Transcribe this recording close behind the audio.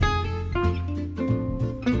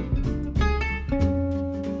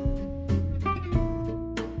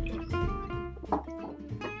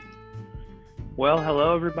Well,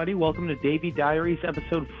 hello everybody. Welcome to Davey Diaries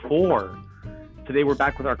episode 4. Today we're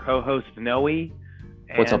back with our co-host Noe.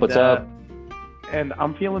 What's up? And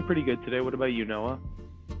I'm feeling pretty good today. What about you, Noah?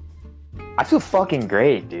 I feel fucking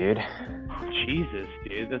great, dude. Oh, Jesus,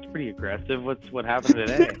 dude, that's pretty aggressive. What happened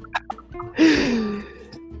today?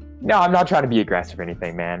 No, I'm not trying to be aggressive or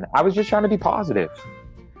anything, man. I was just trying to be positive.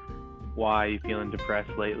 Why, you feeling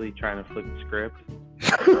depressed lately? Trying to flip the script?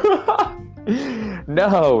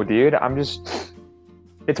 No, dude.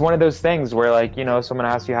 It's one of those things where, like, you know, someone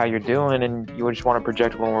asks you how you're doing and you just want to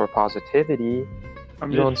project more positivity.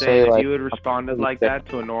 I'm just saying, if you had responded like that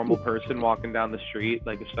to a normal person walking down the street,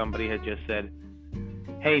 like if somebody had just said,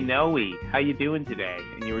 "Hey, Noe, how you doing today?"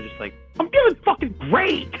 And you were just like, "I'm doing fucking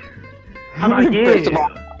great! How about you?" First of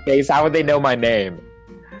all, how would they know my name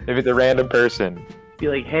if it's a random person? Be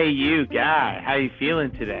like, "Hey, you guy, how you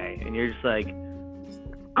feeling today?" And you're just like,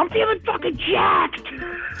 "I'm feeling fucking jacked."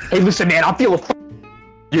 Hey, listen, man, I'm feeling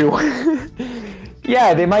you.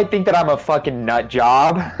 Yeah, they might think that I'm a fucking nut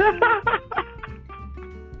job.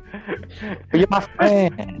 But you're my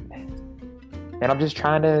friend. And I was just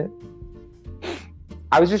trying to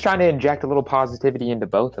inject a little positivity into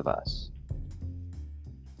both of us.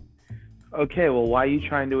 Okay, well, why are you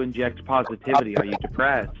trying to inject positivity? Are you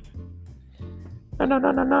depressed?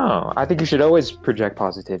 No. I think you should always project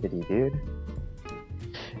positivity, dude.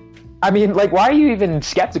 I mean, like, why are you even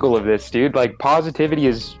skeptical of this, dude? Like, positivity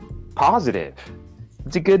is positive.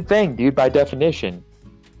 It's a good thing, dude, by definition.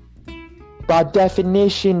 By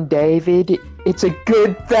definition, David, it's a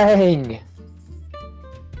good thing.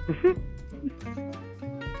 It's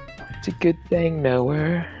a good thing,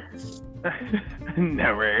 Noah.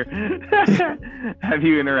 Never. Have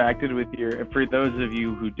you interacted with for those of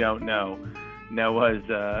you who don't know,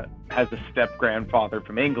 Noah has a step-grandfather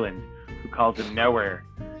from England who calls him Nowhere.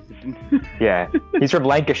 Yeah, he's from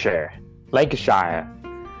Lancashire. Why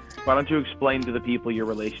don't you explain to the people your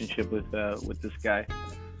relationship with this guy?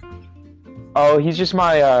 Oh, he's just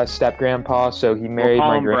my step-grandpa, so he married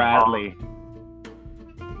my grandma. Bradley.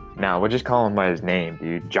 No, we'll just call him by his name,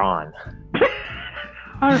 dude. John.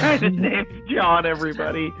 All right, his name's John,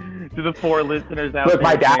 everybody. To the 4 listeners out Look,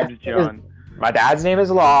 there, his name's John. My dad's name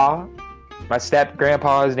is Law. My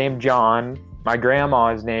step-grandpa is named John. My grandma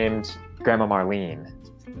is named Grandma Marlene.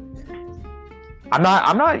 I'm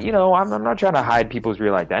not trying to hide people's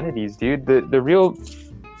real identities, dude. The real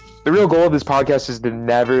goal of this podcast is to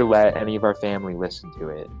never let any of our family listen to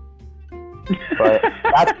it. But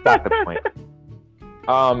that's not the point.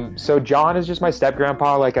 So John is just my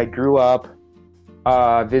step-grandpa. Like, I grew up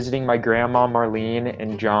visiting my grandma Marlene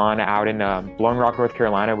and John out in Blowing Rock, North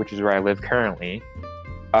Carolina, which is where I live currently.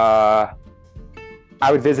 I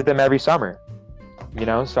would visit them every summer. You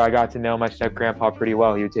know, so I got to know my step-grandpa pretty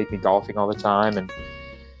well. He would take me golfing all the time, and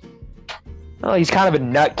he's kind of a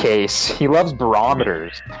nutcase. He loves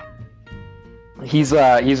barometers. He's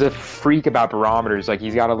a freak about barometers. Like,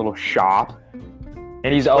 he's got a little shop,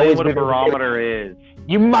 and he's always what a barometer is.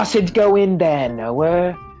 You mustn't go in there,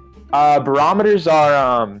 Noah. Barometers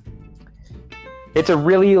are it's a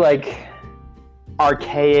really, like,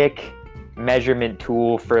 archaic measurement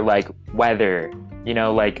tool for, like, weather. You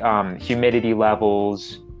know, like humidity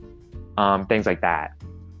levels, things like that.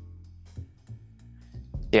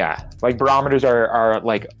 Yeah, like barometers are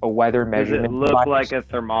like a weather measurement. Does it look like a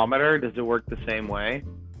thermometer? Does it work the same way?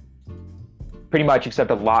 Pretty much,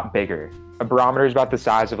 except a lot bigger. A barometer is about the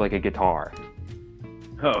size of, like, a guitar.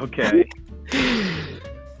 Oh, okay.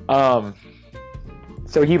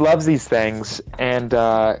 So he loves these things, and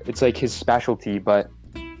it's like his specialty. But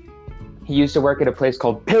he used to work at a place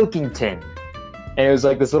called Pilkington. And it was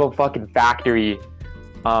like this little fucking factory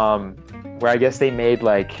where I guess they made,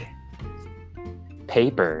 like,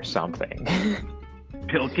 paper or something.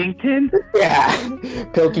 Pilkington? Yeah.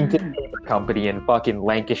 Pilkington Paper Company in fucking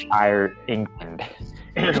Lancashire, England.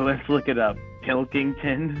 Here, let's look it up.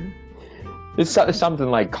 Pilkington? It's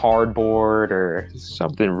something like cardboard or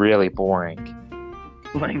something really boring.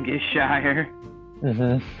 Lancashire?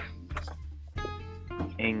 Mm-hmm.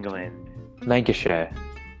 England.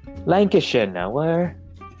 Lancashire, Noah.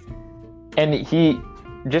 And he,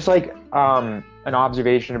 just like an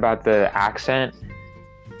observation about the accent,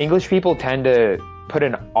 English people tend to put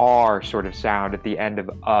an R sort of sound at the end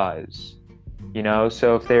of us. You know,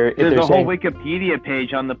 so if there's a whole Wikipedia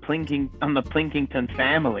page on the Pilkington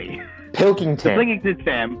family. Pilkington.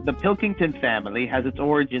 The Pilkington family has its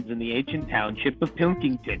origins in the ancient township of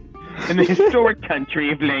Pilkington, in the historic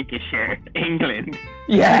country of Lancashire, England.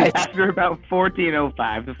 Yes. After about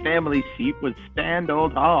 1405, the family seat was Stand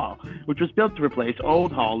Old Hall, which was built to replace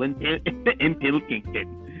Old Hall in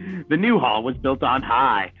Pilkington. The new hall was built on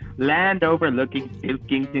high land overlooking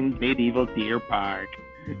Pilkington's medieval deer park.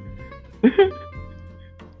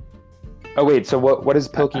 Oh wait, so what does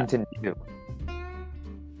Pilkington do?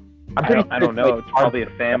 I don't know. It's probably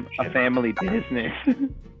a family business.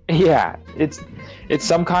 Yeah, it's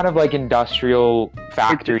some kind of like industrial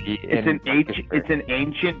factory. It's an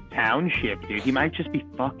ancient township, dude. He might just be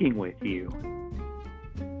fucking with you.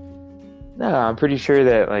 No, I'm pretty sure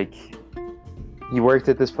that like he worked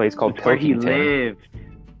at this place called Pilkington. Where he lived.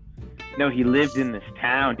 No, he lived in this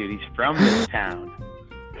town, dude. He's from this town.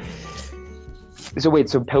 So wait,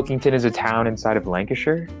 so Pilkington is a town inside of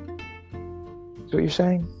Lancashire? Is what you're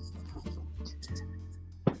saying?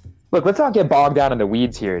 Look, let's not get bogged down in the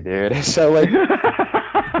weeds here, dude. So like,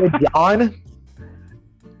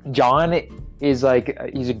 John is like,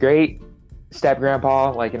 he's a great step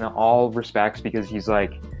grandpa, like in all respects, because he's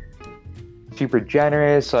like super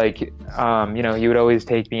generous. Like, you know, he would always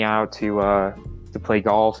take me out to play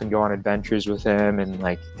golf and go on adventures with him, and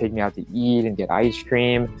like take me out to eat and get ice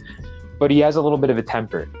cream. But he has a little bit of a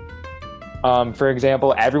temper. For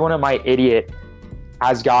example, everyone at my idiot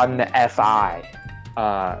has gotten the FI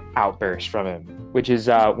outburst from him, which is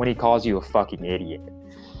when he calls you a fucking idiot.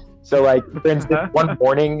 So like, for instance, one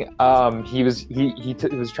morning, he was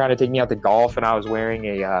trying to take me out to golf, and I was wearing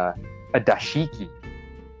a dashiki.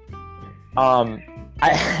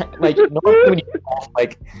 I like normally when you golf,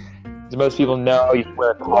 like as most people know, you should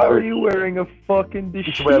wear a clothes. Why are you wearing a fucking dashiki,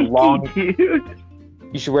 you should wear long, dude?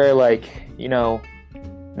 You should wear like, you know,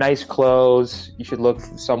 nice clothes. You should look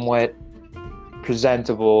somewhat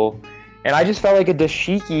presentable. And I just felt like a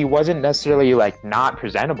dashiki wasn't necessarily like not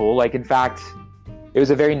presentable. Like, in fact, it was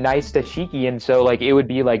a very nice dashiki, and so like it would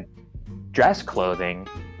be like dress clothing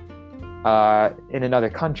in another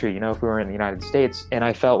country, you know, if we were in the United States. And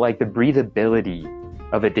I felt like the breathability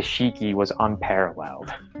of a dashiki was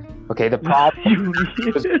unparalleled. Okay, the problem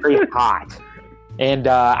was very hot. And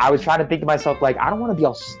I was trying to think to myself, like, I don't want to be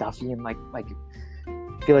all stuffy and like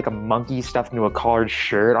feel like a monkey stuffed into a collared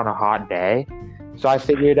shirt on a hot day. So I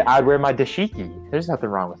figured I'd wear my dashiki. There's nothing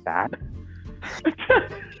wrong with that.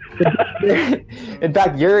 In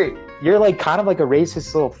fact, you're like kind of like a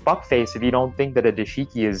racist little fuckface if you don't think that a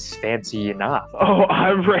dashiki is fancy enough. Oh,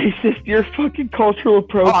 I'm racist. You're fucking cultural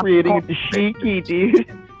appropriating a dashiki, dude.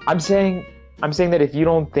 I'm saying that if you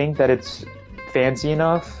don't think that it's fancy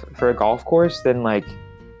enough for a golf course, then like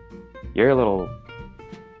you're a little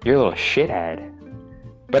shithead.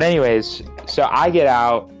 But anyways, so I get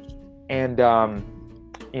out, and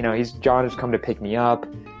you know, John has come to pick me up,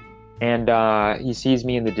 and he sees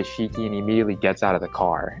me in the dashiki, and he immediately gets out of the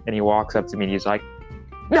car, and he walks up to me, and he's like,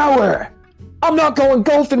 "Nowhere! I'm not going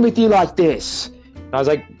golfing with you like this." And I was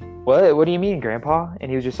like, What do you mean, Grandpa? And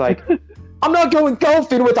he was just like, "I'm not going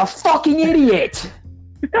golfing with a fucking idiot."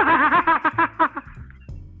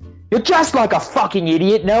 "You're just like a fucking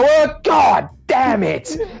idiot, Noah. God damn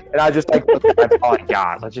it!" And I was just like, "Look, that's all I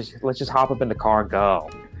got. Let's just hop up in the car and go."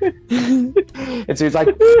 And so he's like,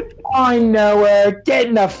 "Fine, Noah, get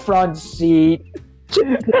in the front seat.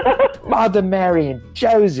 Mother Mary and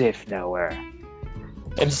Joseph, Noah."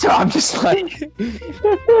 And so I'm just like,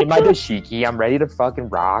 in my dashiki, I'm ready to fucking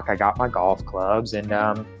rock. I got my golf clubs, and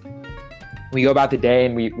we go about the day,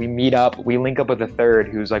 and we meet up. We link up with a third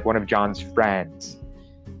who's like one of John's friends.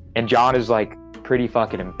 And John is like pretty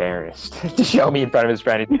fucking embarrassed to show me in front of his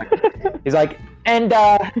friend. He's like, "And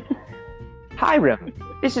Hiram,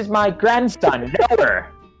 this is my grandson, Noah.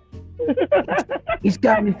 He's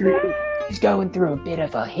going through a bit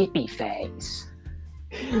of a hippie phase."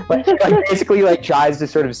 Like basically like tries to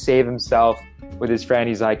sort of save himself with his friend.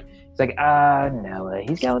 He's like, "Noah,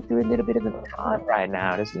 he's going through a little bit of a con right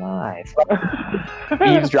now in his life."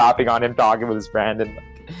 Eavesdropping on him talking with his friend. And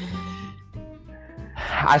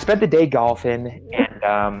I spent the day golfing, and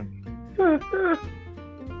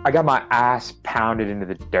I got my ass pounded into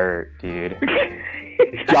the dirt, dude.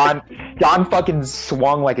 John fucking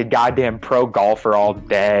swung like a goddamn pro golfer all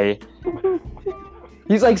day.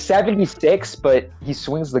 He's like 76, but he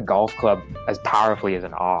swings the golf club as powerfully as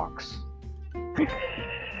an ox.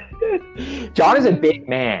 John is a big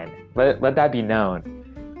man. Let that be known.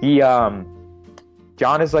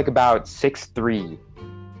 John is like about 6'3",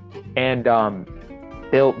 and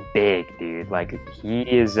built big, dude. Like he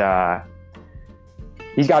is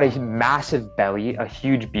he's got a massive belly, a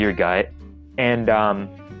huge beer gut, and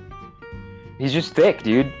he's just thick,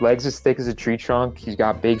 dude. Legs as thick as a tree trunk. He's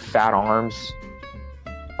got big fat arms,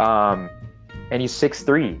 and he's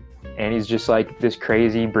 6'3", and he's just like this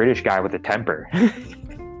crazy British guy with a temper.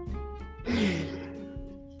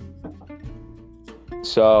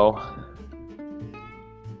 So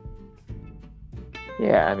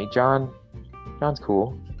Yeah, I mean, John's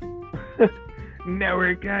cool.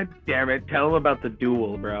 Never, god damn it. Tell him about the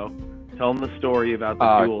duel, bro. Tell him the story about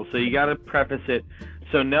the duel. So you gotta preface it.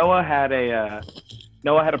 So Noah had a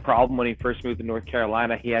problem when he first moved to North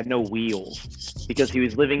Carolina. He had no wheels because he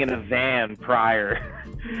was living in a van prior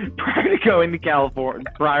to going to California,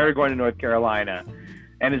 prior to going to North Carolina,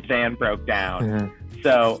 and his van broke down. Mm-hmm.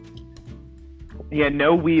 So he had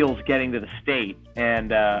no wheels getting to the state,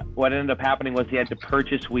 and what ended up happening was he had to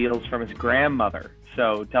purchase wheels from his grandmother.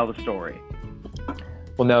 So tell the story.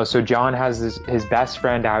 Well, no, so John has his best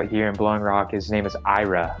friend out here in Blowing Rock. His name is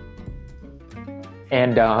Ira.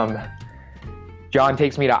 And John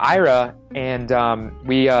takes me to Ira, and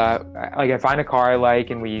we I find a car I like,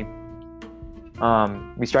 and we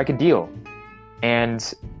strike a deal.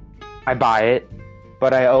 And I buy it,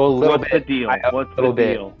 but I owe a little bit. What's the deal? What's the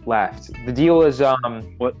deal? Left. The deal is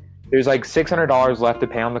what? There's like $600 left to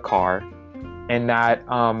pay on the car, and that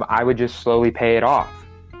I would just slowly pay it off.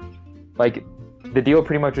 Like, the deal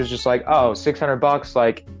pretty much was just like, oh, $600,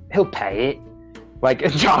 like, he'll pay it. Like,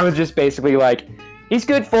 John was just basically like, he's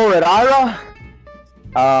good for it, Ira.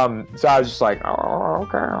 So I was just like, oh,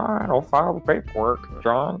 okay, all right, I'll file the paperwork,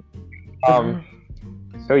 John.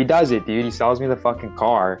 So he does it, dude. He sells me the fucking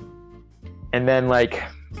car. And then, like,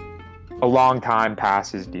 a long time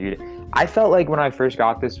passes, dude. I felt like when I first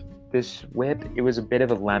got this whip, it was a bit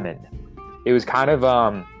of a lemon. It was kind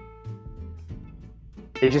of,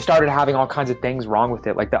 it just started having all kinds of things wrong with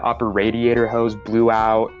it. Like, the upper radiator hose blew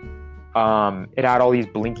out. It had all these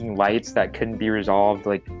blinking lights that couldn't be resolved,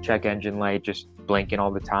 like check engine light just blinking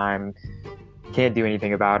all the time. Can't do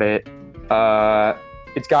anything about it.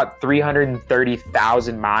 It's got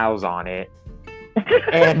 330,000 miles on it.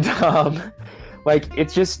 And like,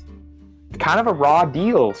 it's just kind of a raw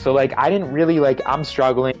deal. So like, I didn't really, like, I'm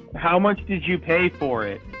struggling. How much did you pay for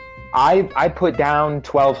it? I put down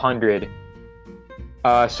 $1,200.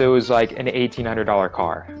 So it was like an $1,800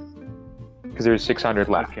 car because there was $600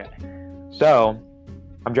 left. Okay. So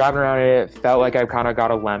I'm driving around in it. Felt like I kind of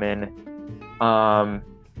got a lemon. I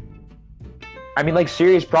mean, like,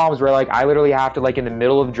 serious problems where, like, I literally have to, like, in the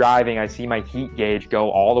middle of driving, I see my heat gauge go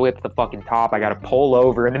all the way up to the fucking top. I got to pull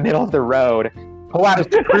over in the middle of the road, pull out a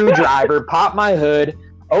screwdriver, pop my hood,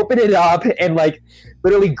 open it up, and, like,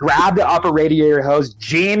 literally grab the upper radiator hose,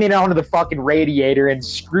 jam it onto the fucking radiator, and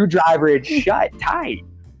screwdriver it shut tight.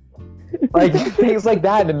 Like, things like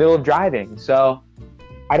that in the middle of driving. So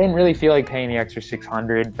I didn't really feel like paying the extra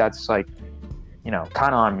 $600. That's, like, you know,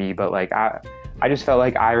 kind of on me, but, like, I just felt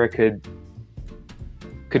like Ira could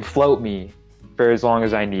float me for as long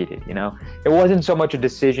as I needed, you know? It wasn't so much a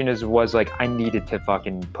decision as it was, like, I needed to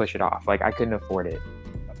fucking push it off. Like, I couldn't afford it.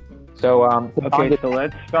 So, okay, so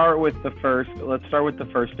let's start with the first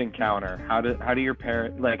encounter. How do your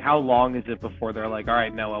parents, like, how long is it before they're like, all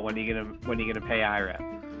right, Noah, when are you gonna pay Ira?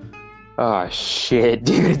 Oh shit,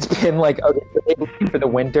 dude, it's been like, okay, for the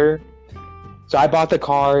winter. So I bought the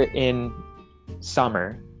car in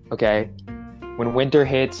summer, okay? When winter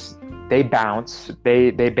hits, they bounce.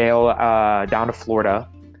 They bail down to Florida,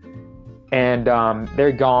 and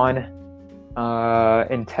they're gone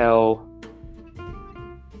until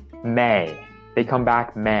May. They come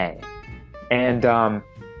back May, and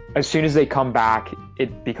as soon as they come back,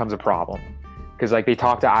 it becomes a problem because, like, they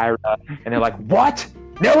talk to Ira and they're like, "What?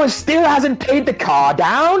 Noah still hasn't paid the car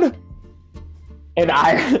down?" And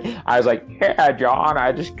I was like, "Yeah, John,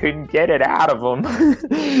 I just couldn't get it out of him."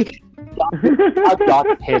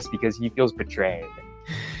 John's pissed because he feels betrayed.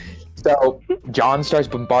 So John starts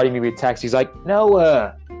bombarding me with texts. He's like,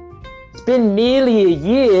 "Noah, it's been nearly a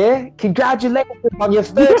year. Congratulations on your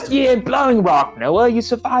first year in Blowing Rock, Noah. You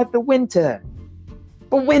survived the winter.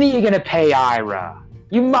 But when are you going to pay Ira?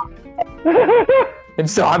 You must." And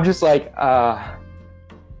so I'm just like,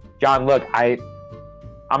 John, look, I'm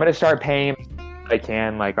going to start paying him I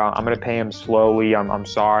can. Like, I'm going to pay him slowly. I'm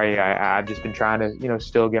sorry. I've just been trying to, you know,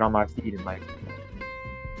 still get on my feet and, like,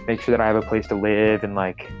 make sure that I have a place to live and,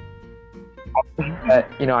 like, that,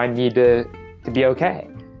 you know, I need to be okay.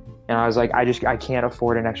 And I was like, I can't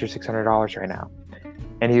afford an extra $600 right now.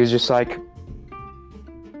 And he was just like,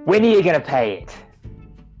 "When are you going to pay it?"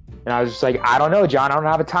 And I was just like, "I don't know, John. I don't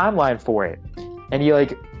have a timeline for it." And he,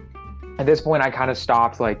 like, at this point, I kind of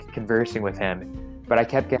stopped, like, conversing with him. But I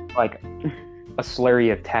kept getting, like, a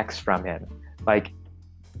slurry of texts from him. Like,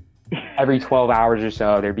 every 12 hours or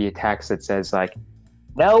so, there'd be a text that says, like,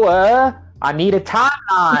 "Noah, I need a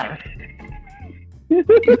timeline. You're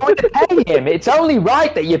going to pay him. It's only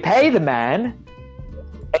right that you pay the man."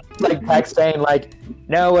 And it's like text saying, like,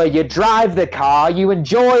 "Noah, you drive the car, you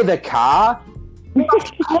enjoy the car, you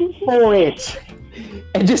must pay for it."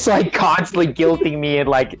 and just like constantly guilting me and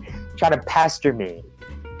like trying to pester me.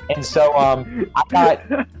 And so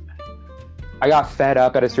I got fed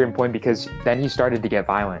up at a certain point because then he started to get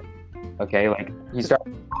violent. Okay, like he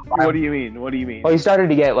started. What do you mean? What do you mean? Well, he started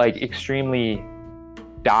to get like extremely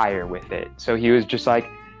dire with it. So he was just like,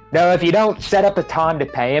 "No, if you don't set up a time to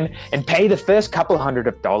pay him and pay the first couple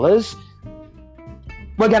 $100,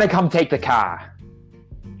 we're gonna come take the car."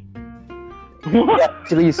 What?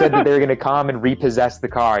 Actually, he said that they were gonna come and repossess the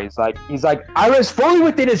car. He's like, I was fully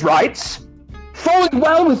within his rights, fully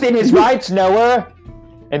well within his rights, Noah.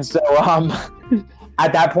 And so,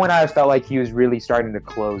 at that point, I felt like he was really starting to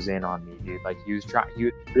close in on me, dude. Like he was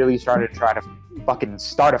really starting to try to fucking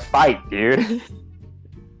start a fight, dude.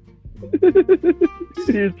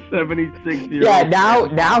 He's 76 years Yeah,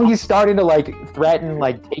 old. now he's starting to like threaten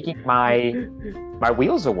like taking my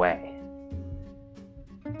wheels away.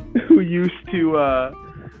 Who used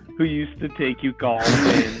to take you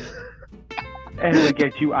golfing and would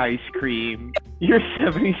get you ice cream. Your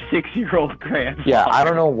 76-year-old grandfather. Yeah, I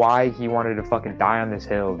don't know why he wanted to fucking die on this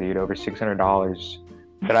hill, dude, over $600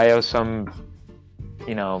 that I owe some,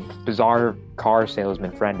 bizarre car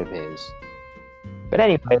salesman friend of his. But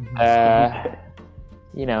anyway,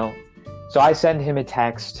 so I send him a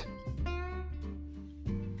text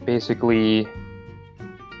basically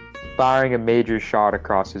firing a major shot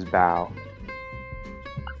across his bow.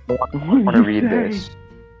 I want to read this.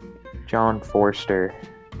 John Forster.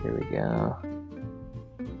 Here we go.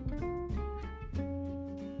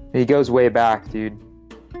 He goes way back, dude.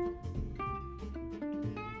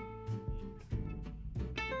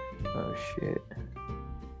 Oh, shit.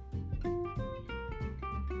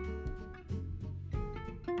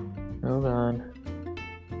 Hold on.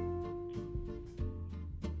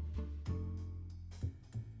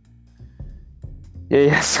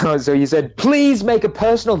 Yeah, so he said, please make a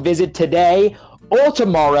personal visit today or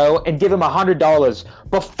tomorrow and give him $100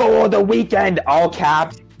 before the weekend, all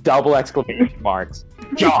caps, double exclamation marks.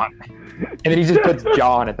 John. And then he just puts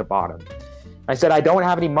John at the bottom. I said, I don't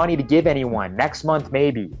have any money to give anyone. Next month,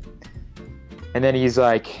 maybe. And then he's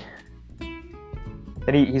like,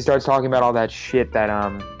 then he starts talking about all that shit that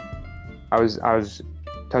I was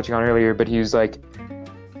touching on earlier, but he's like,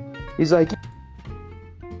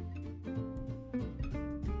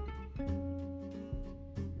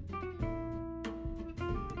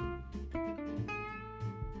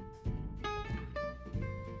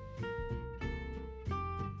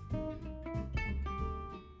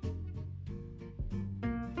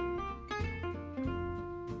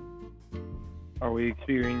 Are we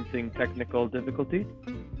experiencing technical difficulties?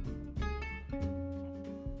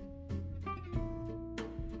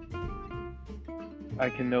 I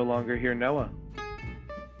can no longer hear Noah.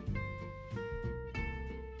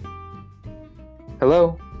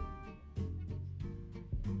 hello?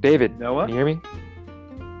 David, Noah? can you hear me?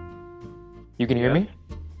 You can hear Yes.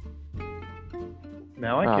 me?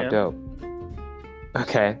 Now I Oh, can. dope.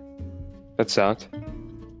 Okay. That sucked.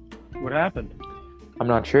 What happened? I'm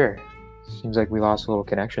not sure. Seems like we lost a little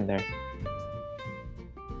connection there.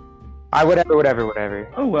 Whatever.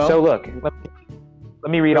 Oh well. So look,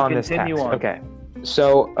 let me read So on this text. continue on. Okay.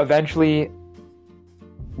 So eventually,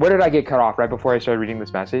 where did I get cut off? Right before I started reading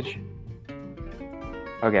this message?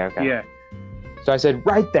 Okay. Yeah. So I said,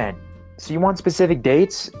 right then. So you want specific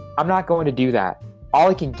dates? I'm not going to do that. All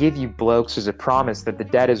I can give you blokes is a promise that the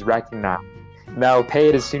debt is recognized. No, pay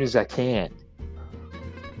it as soon as I can.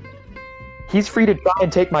 He's free to try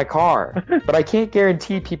and take my car, but I can't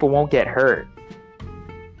guarantee people won't get hurt.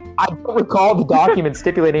 I don't recall the document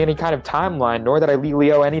stipulating any kind of timeline, nor that I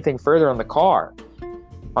legally owe anything further on the car.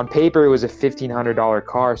 On paper, it was a $1,500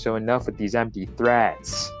 car, so enough with these empty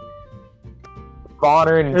threats. For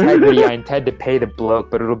honor and integrity, I intend to pay the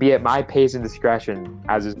bloke, but it'll be at my pace and discretion,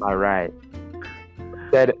 as is my right.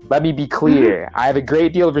 Said, let me be clear. I have a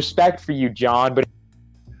great deal of respect for you, John, but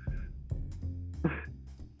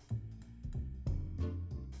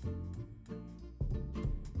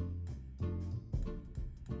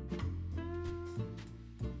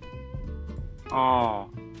Oh,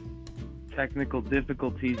 technical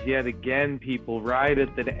difficulties yet again, people, right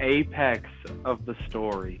at the apex of the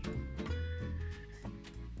story.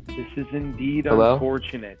 This is indeed Hello?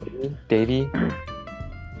 unfortunate. Davey,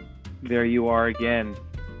 There you are again.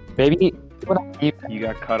 maybe when I leave, You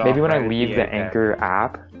got cut off. maybe when I right at leave the apex. Anchor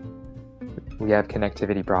app, we have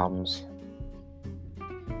connectivity problems.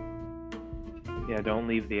 Yeah, don't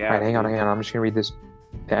leave the app. All right, hang on. I'm just gonna read the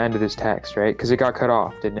end of this text, right? Because it got cut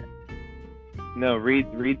off, didn't it? No,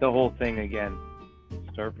 read the whole thing again.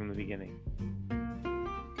 Start from the beginning.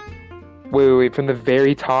 Wait, from the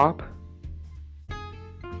very top.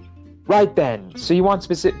 Right then. So you want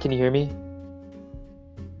specific... Can you hear me?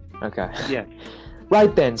 Okay. Yes.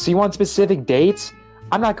 Right then. So you want specific dates?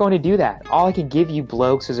 I'm not going to do that. All I can give you,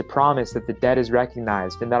 blokes, is a promise that the debt is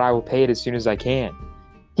recognized and that I will pay it as soon as I can.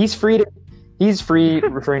 He's free,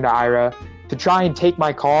 referring to Ira, to try and take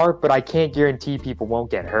my car, but I can't guarantee people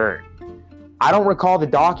won't get hurt. I don't recall the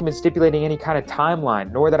document stipulating any kind of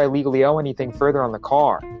timeline, nor that I legally owe anything further on the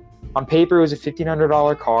car. On paper, it was a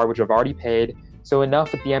 $1,500 car, which I've already paid, so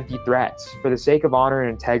enough with the empty threats. For the sake of honor and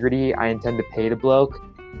integrity, I intend to pay the bloke,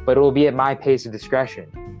 but it will be at my pace of discretion.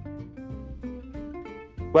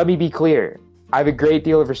 Let me be clear. I have a great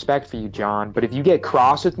deal of respect for you, John, but if you get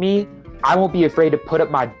cross with me, I won't be afraid to put up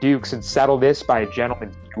my dukes and settle this by a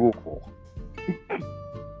gentleman's duel.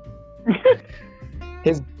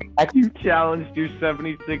 You challenged your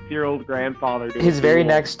 76-year-old grandfather to His very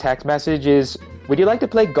next text message is, would you like to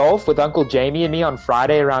play golf with Uncle Jamie and me on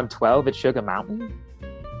Friday around 12 at Sugar Mountain?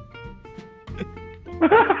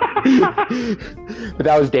 But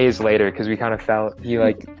that was days later because we kind of felt he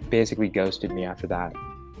basically ghosted me after that.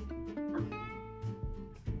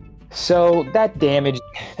 So that damaged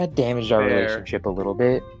our relationship a little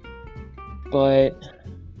bit. But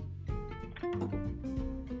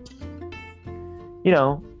you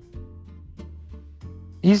know,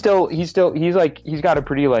 he's got a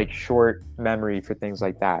pretty short memory for things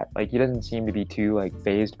like that. He doesn't seem to be too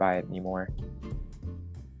fazed by it anymore.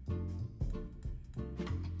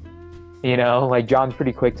 You know, John's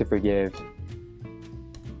pretty quick to forgive.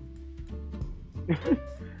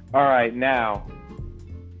 All right, now,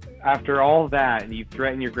 after all that, and you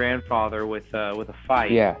threaten your grandfather with a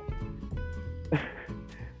fight. Yeah.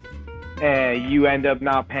 You end up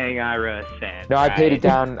not paying Ira a cent. No, right? I paid it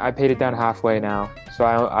down. I paid it down halfway now, so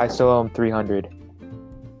I still owe him $300.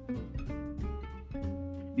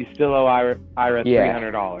 You still owe Ira Yeah.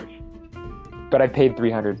 $300. But I paid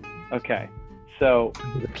 $300. Okay, so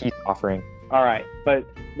The peace offering. all right, but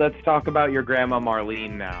let's talk about your grandma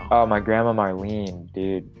Marlene now. Oh, my grandma Marlene,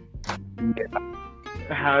 dude.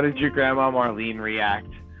 How did your grandma Marlene react?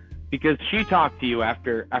 Because she talked to you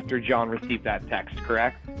after John received that text,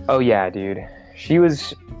 correct? Oh yeah, dude. She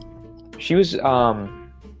was pissed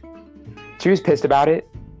about it.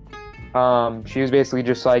 She was basically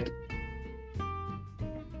just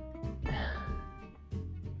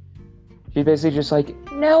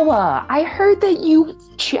Noah, I heard that you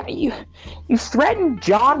threatened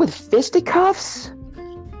John with fisticuffs.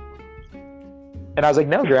 And I was like,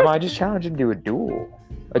 no, Grandma, I just challenged him to a duel,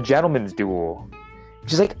 a gentleman's duel.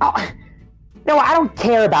 She's like, oh, no, I don't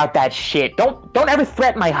care about that shit. Don't ever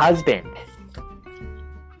threaten my husband.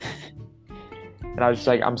 And I was just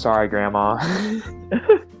like, I'm sorry, Grandma.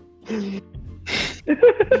 And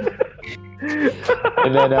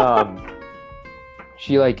then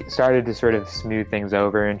she started to sort of smooth things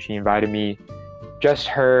over, and she invited me, just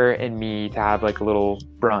her and me, to have a little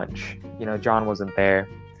brunch. You know, John wasn't there.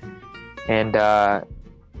 And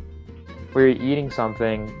we were eating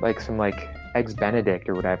something, some Eggs Benedict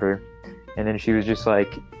or whatever. And then she was just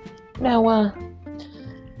like, Noah,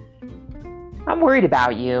 I'm worried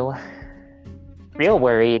about you. Real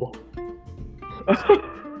worried.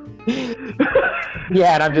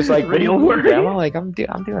 Yeah, and I'm just like, real worried? Grandma? I'm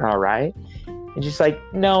doing all right. And she's like,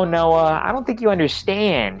 no, Noah, I don't think you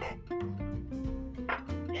understand.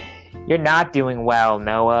 You're not doing well,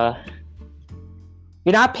 Noah.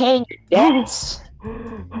 You're not paying your debts.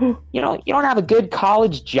 You don't have a good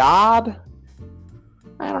college job.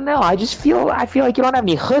 I don't know. I feel like you don't have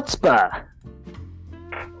any chutzpah.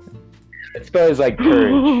 Chutzpah is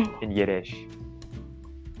courage in Yiddish.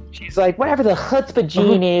 She's like, whatever the chutzpah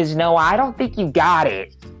gene is, Noah, I don't think you got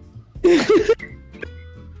it.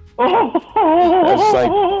 I was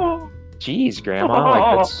like, geez,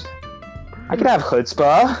 Grandma, I could have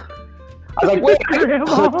chutzpah. I was like, wait,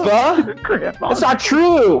 chutzpah? Grandma. That's not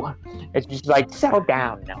true. And she's like, settle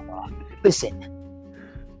down, Noah. Listen.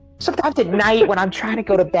 Sometimes at night when I'm trying to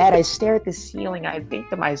go to bed, I stare at the ceiling. I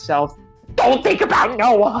think to myself, don't think about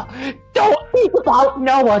Noah. Don't think about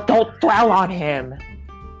Noah. Don't dwell on him.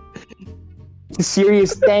 It's a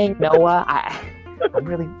serious thing, Noah.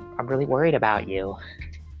 I'm really worried about you.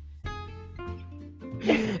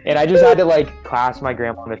 And I just had to clasp my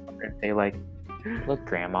grandma on the shoulder and say look,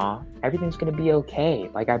 Grandma, everything's gonna be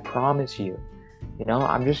okay. I promise you. You know,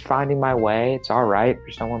 I'm just finding my way. It's all right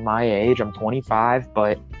for someone my age. I'm 25,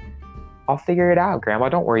 but I'll figure it out, Grandma.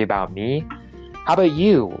 Don't worry about me. How about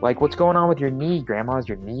you? What's going on with your knee, Grandma? Is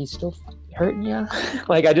your knee still hurting you?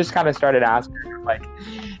 I just kind of started asking her,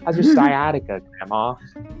 how's your sciatica, Grandma?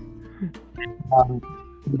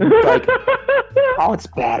 Oh, it's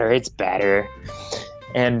better.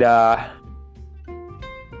 And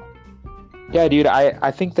Yeah, dude,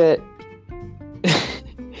 I think that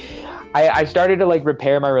I started to like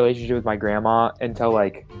repair my relationship with my grandma until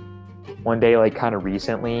like one day, like kind of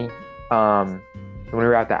recently, when we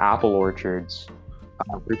were at the apple orchards,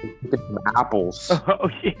 we were picking some apples, Oh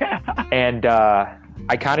yeah. and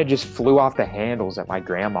I kind of just flew off the handles at my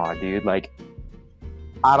grandma, dude. Like,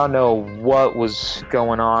 I don't know what was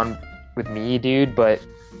going on with me, dude, but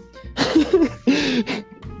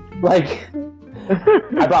like,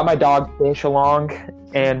 I brought my dog Fish along,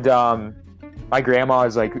 and my grandma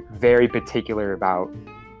is like very particular about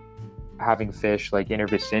having Fish like in her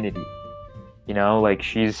vicinity. You know, like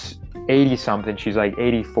she's 80 something, she's like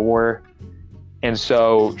 84, and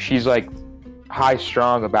so she's like high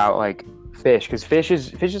strung about like Fish, because Fish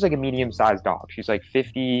is like a medium sized dog. She's like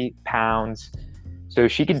 50 pounds, so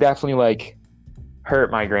she could definitely like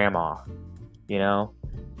hurt my grandma, you know.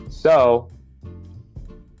 So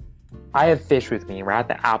I have Fish with me. We're at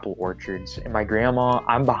the apple orchards, and my grandma,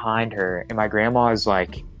 I'm behind her, and my grandma is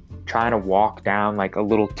like trying to walk down like a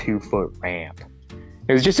little 2-foot ramp.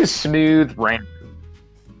 It was just a smooth ramp.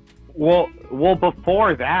 Well,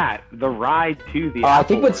 before that, the ride to the I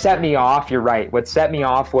think what set me off, you're right. What set me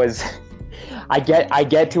off was I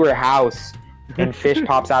get to her house, and Fish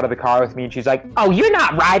pops out of the car with me, and she's like, "Oh, you're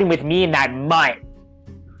not riding with me in that mutt."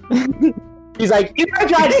 She's like, "You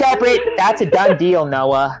guys ride separate. That's a done deal,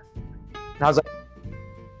 Noah." And I was like,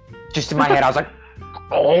 just in my head, I was like,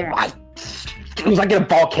 "Oh my!" It was like a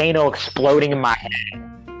volcano exploding in my head.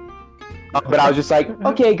 But I was just like,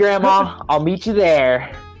 "Okay, Grandma, I'll meet you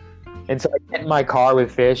there." And so I get in my car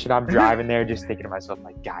with Fish, and I'm driving there just thinking to myself,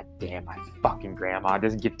 like, God damn, my fucking grandma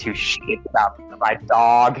doesn't give two shits about my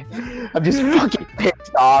dog. I'm just fucking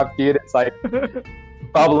pissed off, dude. It's like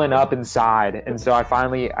bubbling up inside. And so I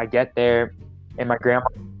get there, and my grandma...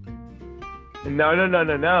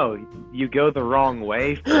 No. You go the wrong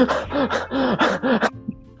way.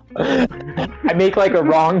 I make like a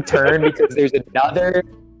wrong turn because there's another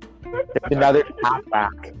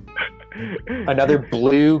Cadillac. Another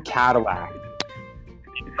blue Cadillac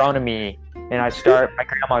in front of me, and my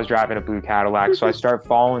grandma's driving a blue Cadillac, so I start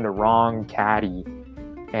following the wrong caddy,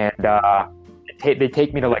 and they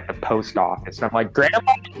take me to like the post office, and I'm like,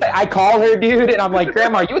 "Grandma," I call her, dude, and I'm like,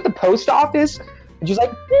 "Grandma, are you at the post office?" And she's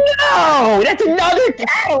like, "No, that's another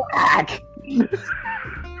Cadillac."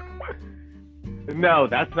 No,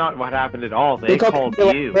 that's not what happened at all. They called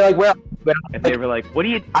you. They're like, "Where?" And they were like, "What are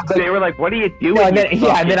you?" They were like, "What are you doing?"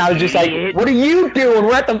 And then I was just like, "What are you doing?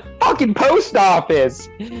 We're at the fucking post office."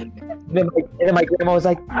 And then my grandma was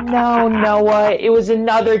like, "No, Noah, it was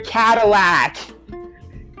another Cadillac."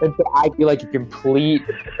 And so I feel like a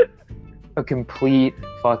complete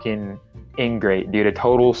fucking ingrate, dude, a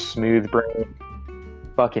total smooth brain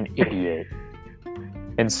fucking idiot.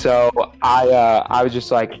 And so I was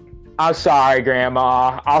just like, "I'm sorry,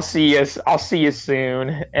 Grandma. I'll see you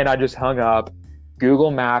soon." And I just hung up.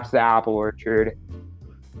 Google Maps the apple orchard.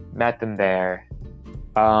 Met them there.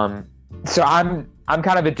 So I'm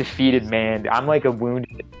kind of a defeated man. I'm like a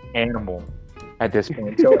wounded animal at this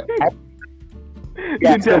point. So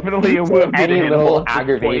you're definitely a wounded any animal. Little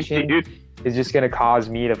aggravation is just gonna cause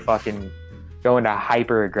me to fucking go into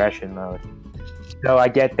hyper aggression mode. So I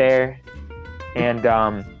get there, and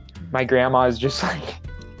my grandma is just like,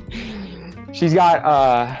 she's got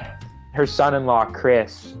her son-in-law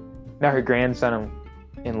Chris, not her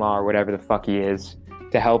grandson-in-law or whatever the fuck he is,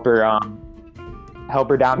 to help her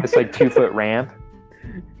down this like 2-foot ramp,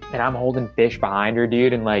 and I'm holding Fish behind her,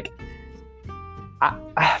 dude, and like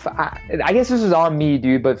I guess this is on me,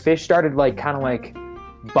 dude, but Fish started like kind of like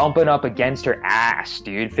bumping up against her ass,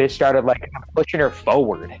 dude. Fish started like pushing her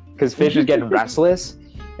forward because Fish was getting restless,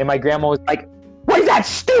 and my grandma was like, "What's that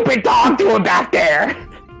stupid dog doing back there?"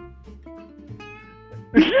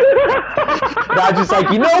 And I was just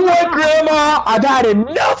like, "You know what, Grandma? I've had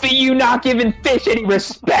enough of you not giving Fish any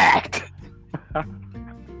respect." And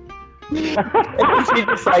she's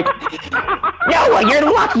just like, "Noah,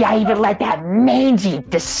 you're lucky I even let that mangy,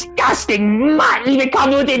 disgusting mutt even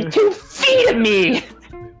come within 2 feet of me."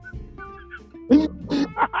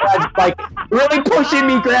 That's like, "Really pushing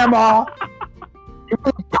me, Grandma. You're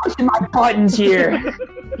really pushing my buttons here."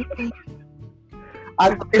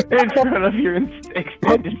 In front of your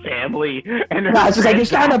extended family, and I was just like, "You're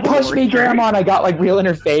trying to push me, Grandma," and I got like real in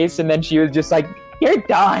her face, and then she was just like, "You're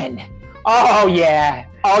done. Oh yeah.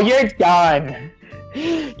 Oh, you're done.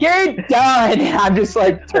 You're done." And I'm just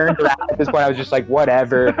like turned around at this point. I was just like,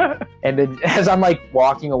 whatever. And then as I'm like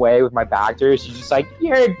walking away with my back to her, she's just like,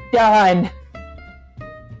 "You're done.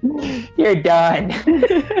 You're done."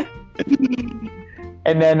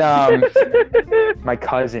 And then my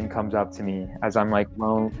cousin comes up to me as I'm like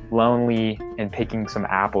lonely and picking some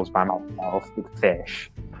apples by myself with fish.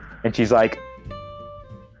 And she's like,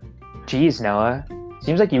 "Geez, Noah,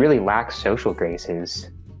 seems like you really lack social graces."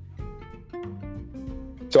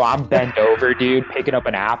 So I'm bent over, dude, picking up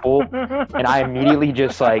an apple. And I immediately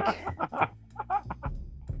just like,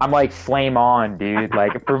 I'm like flame on, dude.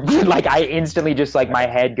 Like I instantly just like my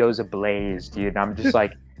head goes ablaze, dude. And I'm just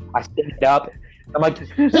like, I stand up. I'm like,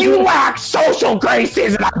 "You lack social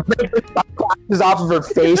graces!" And I rip her sunglasses off of her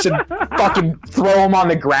face and fucking throw them on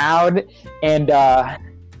the ground, and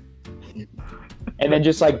then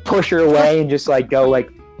just like push her away and just like go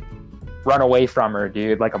like run away from her,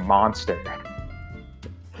 dude, like a monster.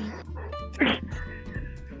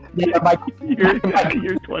 Yeah,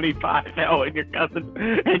 you're 25 now, and your cousin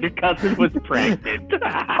was pregnant.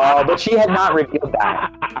 But she had not revealed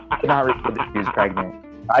that. She had not revealed that she was pregnant.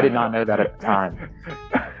 I did not know that at the time.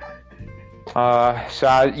 So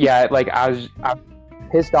I was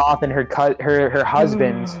pissed off, and her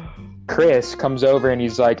husband, Chris, comes over and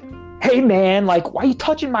he's like, "Hey man, like, why are you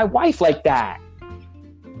touching my wife like that?"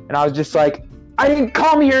 And I was just like, "I didn't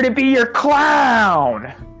come here to be your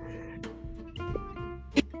clown."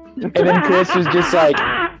 And then Chris was just like,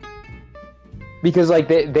 because like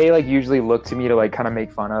they like usually look to me to like kind of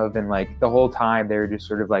make fun of, and like the whole time they were just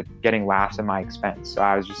sort of like getting laughs at my expense. So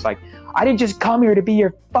I was just like, "I didn't just come here to be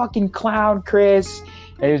your fucking clown, Chris."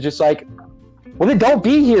 And he was just like, "Well then don't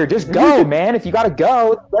be here, just go, man. If you gotta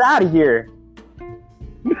go, get out of here."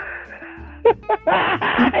 He's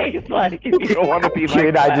like, "If you don't want to be my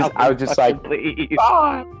Dude, clown, I was just like, please."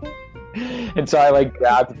 "Ah." And so I like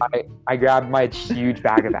grabbed my huge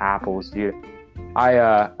bag of apples, dude.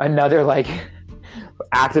 Another like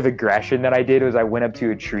act of aggression that I did was I went up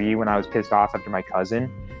to a tree when I was pissed off after my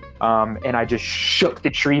cousin, and I just shook the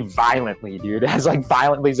tree violently, dude, as like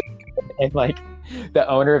violently as I could. And like the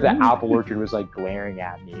owner of the apple orchard was like glaring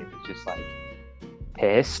at me and was just like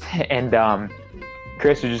pissed. And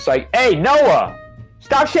Chris was just like, "Hey Noah,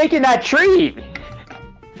 stop shaking that tree."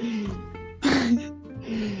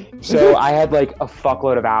 So I had like a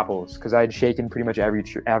fuckload of apples because I had shaken pretty much every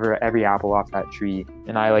apple off that tree,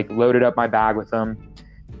 and I like loaded up my bag with them,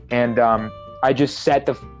 and I just set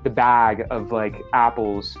the bag of like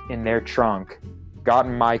apples in their trunk, got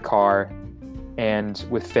in my car, and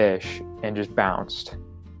with fish, and just bounced.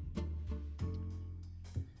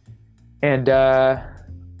 And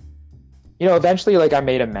eventually like I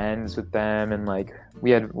made amends with them, and like we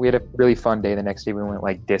had a really fun day. The next day we went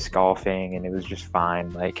like disc golfing, and it was just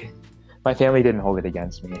fine. Like my family didn't hold it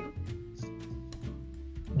against me.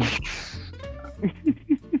 They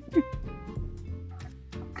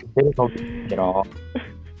didn't hold it at all.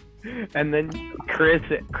 And then Chris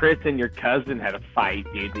and your cousin had a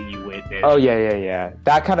fight, dude, that you witnessed. Oh yeah.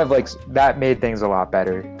 That kind of like that made things a lot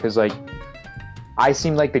better, because like I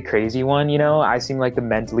seemed like the crazy one, I seemed like the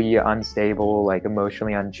mentally unstable, like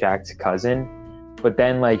emotionally unchecked cousin. But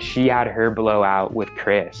then like she had her blowout with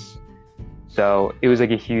Chris, so it was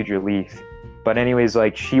like a huge relief. But anyways,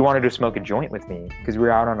 like she wanted to smoke a joint with me because we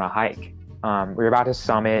were out on a hike. We were about to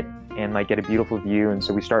summit and like get a beautiful view, and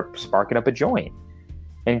so we start sparking up a joint.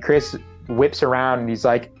 And Chris whips around and he's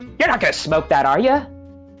like, "You're not gonna smoke that, are you?"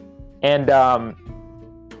 And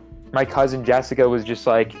my cousin Jessica was just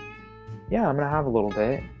like, "Yeah, I'm gonna have a little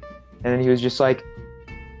bit." And then he was just like,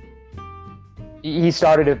 he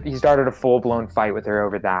started a full-blown fight with her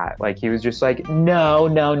over that. Like he was just like, no,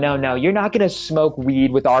 you're not gonna smoke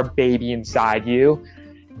weed with our baby inside you.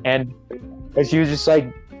 And she was just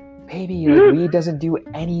like, "Baby, like, weed doesn't do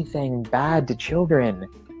anything bad to children,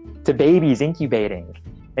 to babies incubating."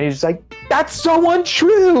 And he's just like, "That's so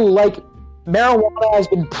untrue. Like marijuana has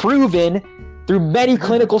been proven through many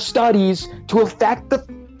clinical studies to affect the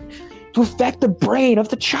brain of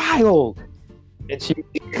the child." And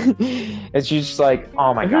she's just like,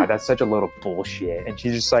 "Oh my God, that's such a load of bullshit." And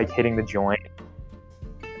she's just like hitting the joint.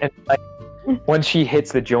 And like when she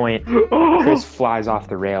hits the joint, Chris flies off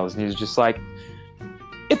the rails, and he's just like,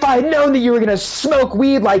 "If I had known that you were gonna smoke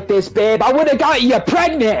weed like this, babe, I would have got you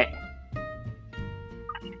pregnant."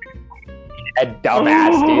 A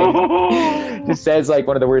dumbass, dude. Just says like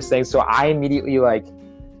one of the worst things. So I immediately like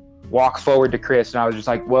walk forward to Chris, and I was just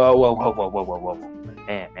like, whoa.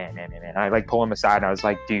 Man. I like pull him aside, and I was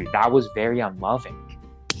like, "Dude, that was very unloving."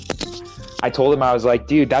 I told him, I was like,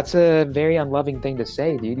 "Dude, that's a very unloving thing to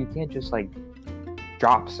say, dude. You can't just like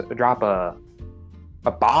drop a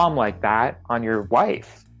bomb like that on your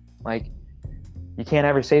wife. Like, you can't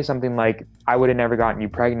ever say something like, 'I would have never gotten you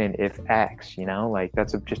pregnant if X,' like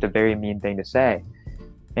that's just a very mean thing to say."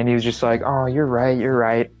 And he was just like, "Oh, you're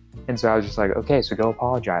right. And so I was just like, okay, so go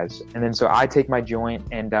apologize. And then so I take my joint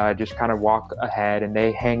and just kind of walk ahead, and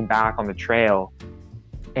they hang back on the trail.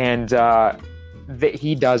 And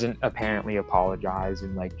he doesn't apparently apologize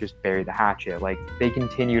and like just bury the hatchet. Like they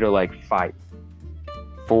continue to like fight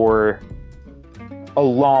for a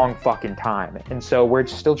long fucking time. And so we're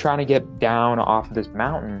still trying to get down off of this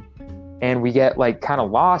mountain, and we get like kind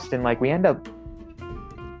of lost, and like we end up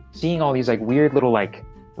seeing all these like weird little like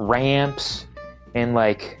ramps and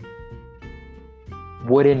like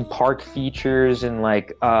wooden park features and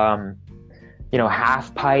like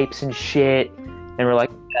half pipes and shit. And we're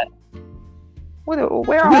like,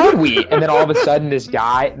 where are we? And then all of a sudden this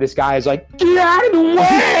guy is like, get out of the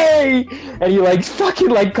way! And he like fucking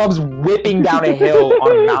like comes whipping down a hill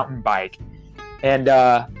on a mountain bike. And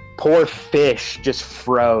poor Fish just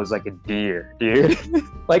froze like a deer, dude.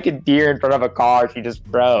 Like a deer in front of a car, she just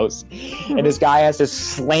froze. And this guy has to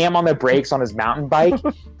slam on the brakes on his mountain bike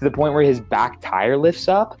to the point where his back tire lifts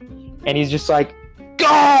up. And he's just like,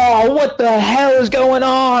 oh, what the hell is going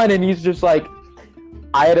on? And he's just like,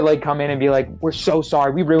 I had to like come in and be like, we're so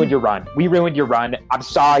sorry. We ruined your run. I'm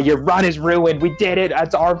sorry. Your run is ruined. We did it.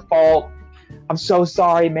 That's our fault. I'm so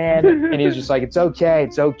sorry, man. And he was just like, it's okay.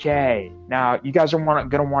 It's okay. Now, you guys are going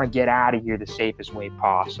to want to get out of here the safest way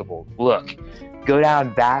possible. Look, go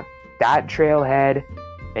down that trailhead,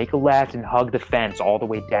 make a left, and hug the fence all the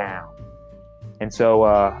way down. And so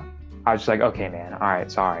I was just like, okay, man. All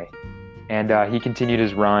right, sorry. And he continued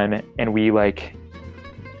his run, and we like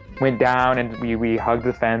went down and we hugged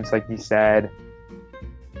the fence like he said,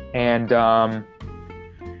 and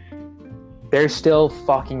they're still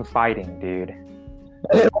fucking fighting, dude.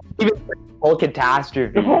 Even whole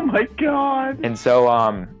catastrophe. Oh my god. And so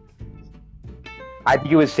I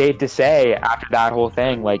think it was safe to say after that whole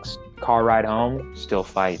thing, like car ride home, still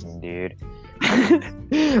fighting, dude.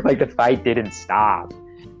 Like the fight didn't stop.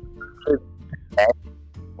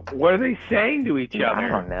 What are they saying to each other? I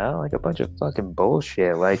don't know, like a bunch of fucking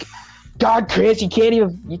bullshit. Like, God, Chris, you can't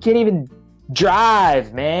even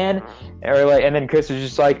drive, man. Or like, and then Chris was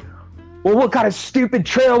just like, well, what kind of stupid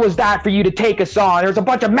trail was that for you to take us on? There's a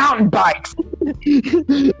bunch of mountain bikes.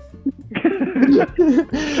 And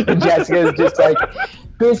Jessica's just like,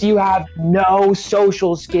 Chris, you have no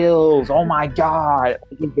social skills. Oh my God.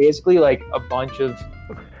 Basically like a bunch of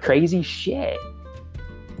crazy shit.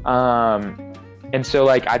 And so,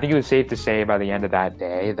 like, I think it was safe to say by the end of that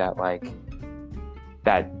day that, like,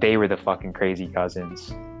 that they were the fucking crazy cousins.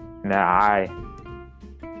 And that I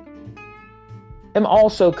am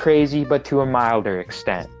also crazy, but to a milder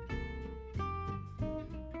extent.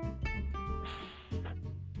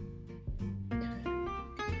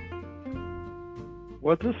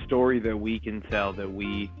 What's a story that we can tell that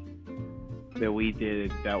we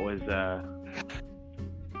did that was,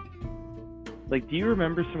 like, do you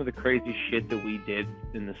remember some of the crazy shit that we did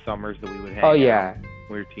in the summers that we would hang out when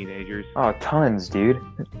we were teenagers? Oh, tons, dude.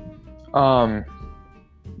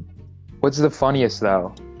 What's the funniest,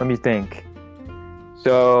 though? Let me think.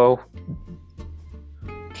 So,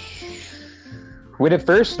 when it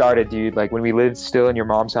first started, dude, like, when we lived still in your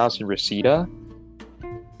mom's house in Reseda,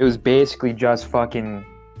 it was basically just fucking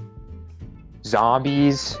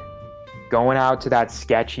zombies going out to that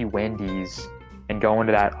sketchy Wendy's and going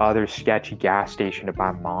to that other sketchy gas station to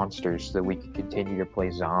buy monsters so that we could continue to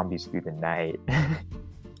play zombies through the night.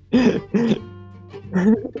 Dude,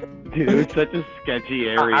 it was such a sketchy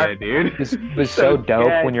area, dude. This was so dope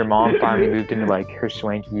sketchy. When your mom finally moved into like her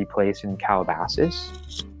swanky place in Calabasas.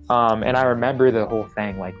 And I remember the whole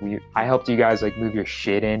thing. Like I helped you guys like move your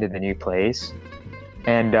shit into the new place,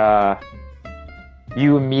 and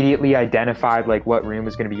you immediately identified like what room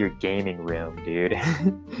was going to be your gaming room, dude.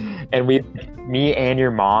 And me and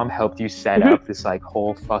your mom helped you set up this like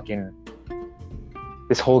whole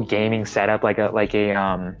gaming setup, like a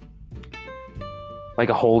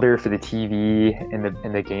holder for the TV and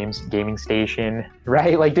the gaming station,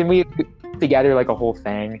 right? Like, didn't we put together like a whole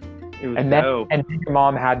thing? It was dope. And your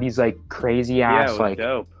mom had these like crazy ass like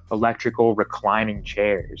dope. Electrical reclining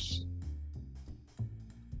chairs.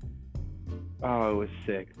 Oh, it was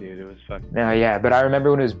sick, dude. It was fucking... No, yeah, but I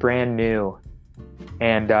remember when it was brand new,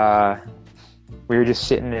 and we were just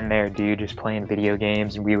sitting in there, dude, just playing video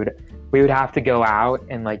games, and we would have to go out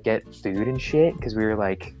and, like, get food and shit, because we were,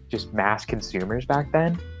 like, just mass consumers back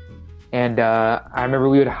then. And I remember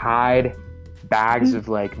we would hide bags of,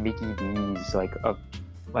 like, Mickey D's, like,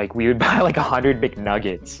 we would buy, like, 100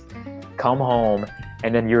 McNuggets, come home,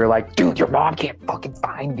 and then you were like, dude, your mom can't fucking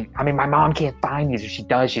find me. I mean, my mom can't find these. If she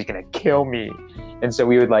does, she's gonna kill me. And so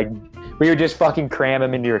we would just fucking cram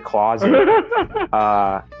them into your closet.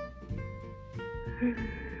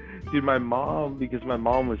 Dude, my mom, because my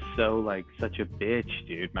mom was so, like, such a bitch,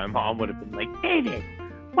 dude. My mom would have been like, David,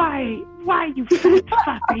 why, you fat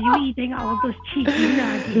fuck, are you eating all of those cheesy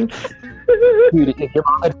nuggets? Dude, if your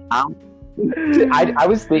mom had found...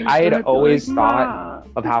 I had always thought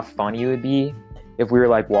of how funny it would be if we were,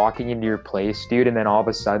 like, walking into your place, dude, and then all of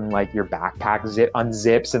a sudden, like, your backpack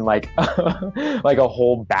unzips and, like, like a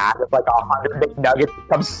whole bag of, like, 100 McNuggets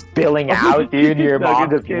comes spilling out, dude. Your mom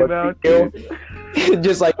just looks at you,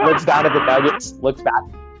 just, like, looks down at the nuggets, looks back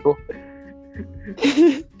at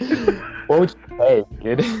you. What would you say,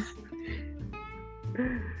 dude?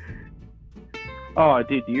 Oh,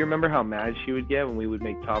 dude, do you remember how mad she would get when we would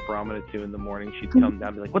make top ramen at 2 a.m? She'd come down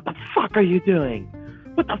and be like, what the fuck are you doing?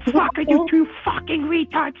 What the fuck are you two fucking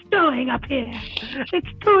retards doing up here? It's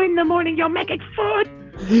 2 a.m, you're making food?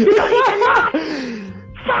 You don't eat enough!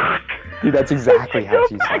 Fuck! Dude, that's exactly how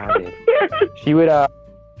she sounded.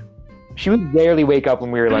 She would rarely wake up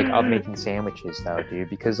when we were, like, up making sandwiches, though, dude,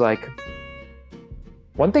 because, like,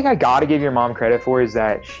 one thing I gotta give your mom credit for is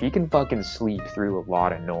that she can fucking sleep through a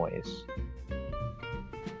lot of noise.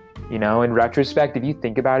 You know, in retrospect, if you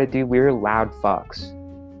think about it, dude, we were loud fucks.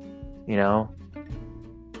 You know?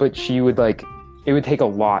 But she would, like, it would take a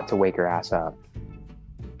lot to wake her ass up.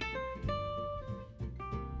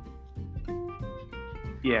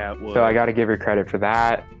 Yeah, it would. So I gotta give her credit for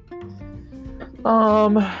that.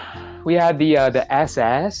 We had the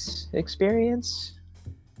SS experience.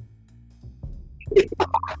 We're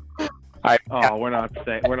not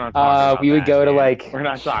talking about we would that, go to, man. like... We're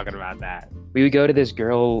not talking about that. We would go to this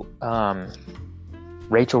girl,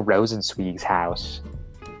 Rachel Rosenzweig's house.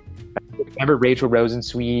 Remember Rachel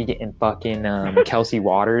Rosenzweig and fucking Kelsey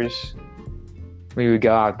Waters? We would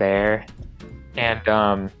go out there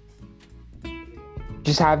and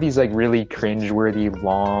just have these, like, really cringeworthy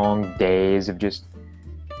long days of just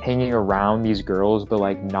hanging around these girls, but,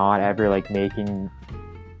 like, not ever, like, making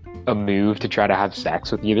a move to try to have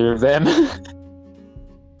sex with either of them.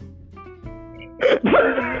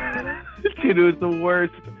 Dude, it was the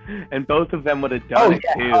worst, and both of them would have done it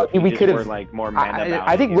too. We could have, like, more men about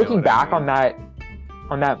I think it, looking back on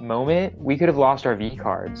that moment, we could have lost our V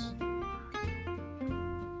cards.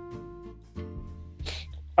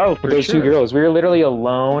 Oh, for those sure. two girls, we were literally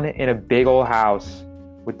alone in a big old house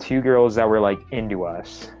with two girls that were, like, into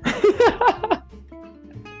us.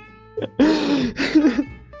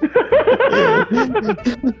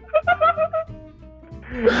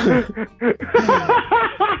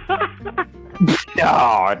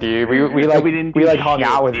 No, dude, we hung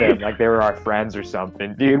out with them like they were our friends or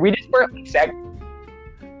something, dude. We just weren't sex.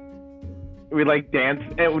 We, like, danced.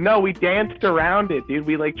 No, we danced around it, dude.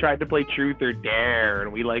 We, like, tried to play Truth or Dare,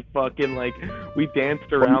 and we, like, fucking, like, we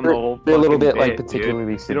danced around the whole. They're a little bit, like, dude.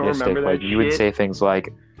 particularly sadistic. You don't remember like, that you would shit? say things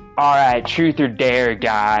like, "All right, Truth or Dare,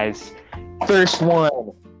 guys. First one,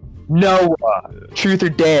 Noah. Truth or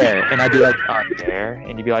Dare," and I'd be like, "Dare,"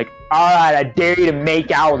 and you'd be like, "All right, I dare you to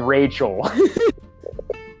make out with Rachel."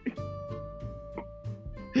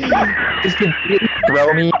 Just completely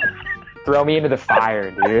throw me into the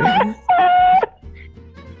fire, dude.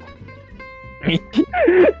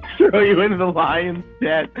 Throw you into the lion's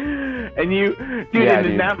den. And you, dude, Yeah, and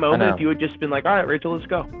in dude, that moment, you would just been like, all right, Rachel, let's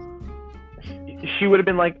go. She would have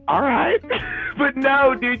been like, all right. But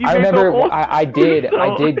no, dude, I remember I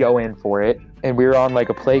did go in for it, and we were on, like,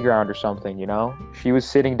 a playground or something, you know? She was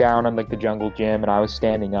sitting down on, like, the jungle gym, and I was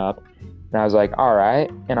standing up, and I was like, all right.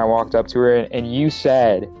 And I walked up to her, and you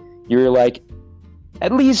said, you were like,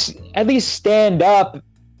 at least stand up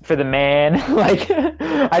for the man. Like,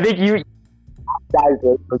 I think you guys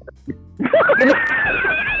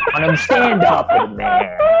on him, stand up for the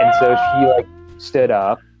man. And so she, like, stood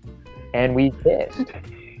up, and we kissed.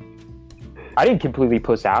 I didn't completely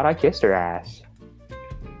puss out. I kissed her ass.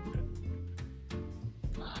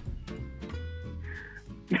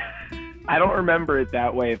 I don't remember it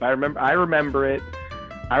that way. I remember it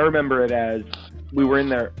as we were in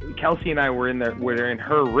there. Kelsey and I were in there. We're in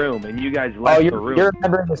her room, and you guys left the room. You're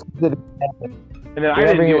remembering a specific day. And then I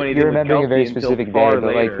didn't do anything. You're remembering a very specific day, but,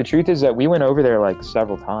 later. like, the truth is that we went over there, like,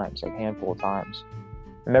 several times, like, a handful of times.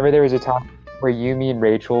 Remember, there was a time where you, me, and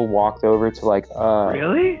Rachel walked over to, like,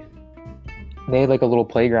 really? They had, like, a little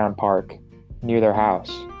playground park near their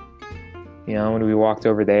house. You know, when we walked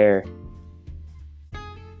over there.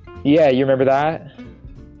 Yeah, you remember that?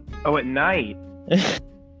 Oh, at night. I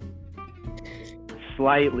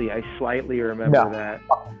slightly remember that.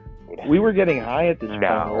 We were getting high at this point,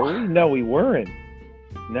 were we? No, we weren't.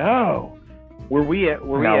 No. Were we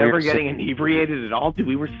ever getting inebriated at all? Dude,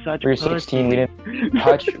 we were such We were pussies. 16. We didn't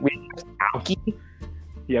touch alky.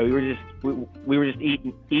 Yeah, we were just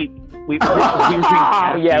eating we were drinking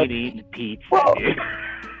caffeine, eating pizza, dude.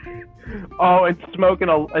 Oh, and smoking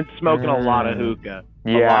a lot of hookah.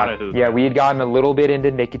 Yeah, a lot of hookah. Yeah, we had gotten a little bit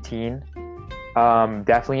into nicotine,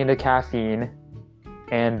 definitely into caffeine,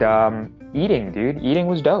 and eating, dude. Eating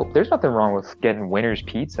was dope. There's nothing wrong with getting Winner's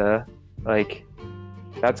Pizza. Like,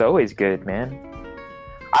 that's always good, man.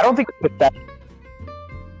 I don't think that.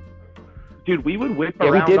 Dude, we would whip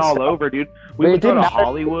around all over, dude. We would go to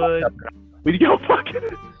Hollywood. We'd go fucking.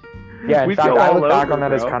 Yeah, in fact, I look back on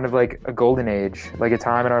that as kind of like a golden age, like a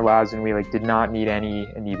time in our lives when we like did not need any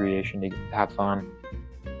inebriation to have fun.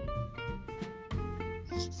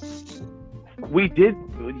 We did,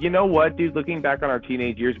 you know what, dude? Looking back on our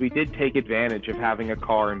teenage years, we did take advantage of having a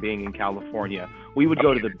car and being in California. We would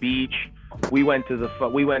go to the beach. We went to the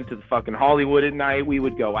fucking Hollywood at night. We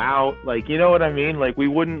would go out, like, you know what I mean? Like, we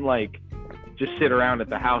wouldn't like just sit around at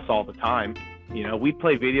the house all the time. You know, we'd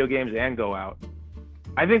play video games and go out.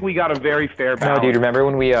 I think we got a very fair balance. No, dude, remember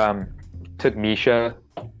when we took Misha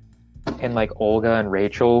and like Olga and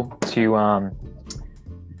Rachel to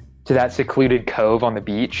that secluded cove on the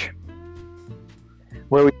beach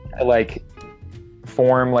where we like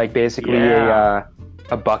form like basically a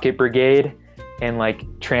bucket brigade and like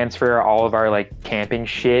transfer all of our like camping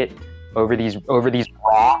shit over these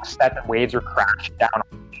rocks that the waves were crashing down on.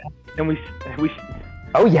 And we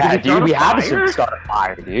oh yeah, dude, we had to start a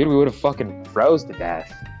fire, dude. We would have fucking froze to death.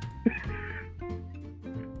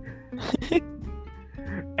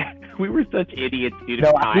 We were such idiots, dude.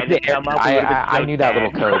 No, I knew that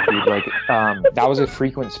little cove, dude. Like, that was a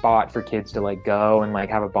frequent spot for kids to like go and like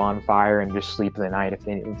have a bonfire and just sleep the night if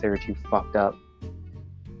they were too fucked up.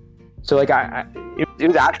 So like, it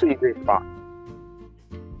was actually a great spot.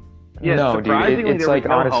 Yeah, no, dude, it's like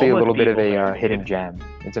honestly a little bit of a hidden gem.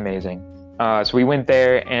 It's amazing. So we went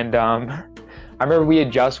there, and I remember we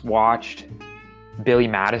had just watched Billy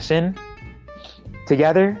Madison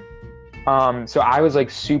together. So I was like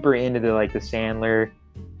super into the Sandler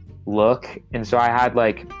look, and so I had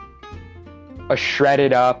like a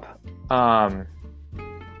shredded up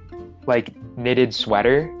like knitted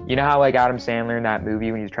sweater. You know how like Adam Sandler in that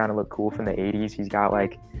movie when he's trying to look cool from the 80s, he's got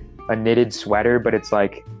like a knitted sweater, but it's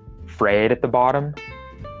like frayed at the bottom,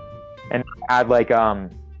 and I had like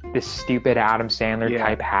this stupid Adam Sandler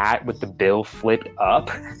type hat with the bill flipped up.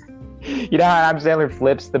 You know how Adam Sandler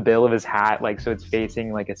flips the bill of his hat like so it's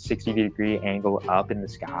facing like a 60-degree angle up in the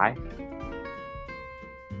sky?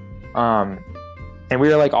 And we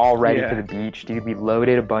were like all ready for the beach, dude. We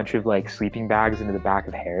loaded a bunch of like sleeping bags into the back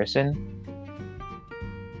of Harrison.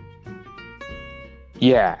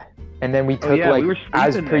 Yeah. And then we took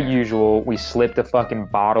as per usual, we slipped a fucking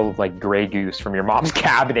bottle of like Grey Goose from your mom's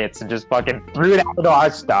cabinets and just fucking threw it out into our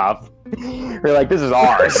stuff. We're like, this is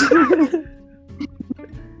ours.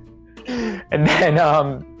 And then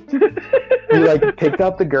we like picked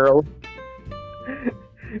up the girls.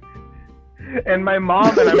 And my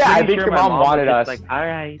mom and I think your mom wanted us, like, all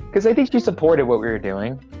right, because I think she supported what we were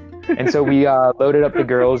doing. And so we loaded up the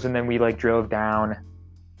girls, and then we like drove down,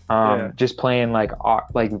 just playing like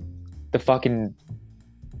the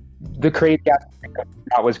crazy ass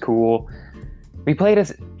that was cool. We played a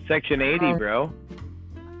Section 80, bro.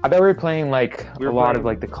 I bet we were playing like a lot of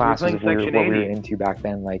like the classes of what we were into back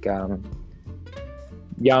then, like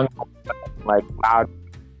young, like loud.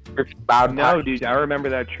 No, dude, I remember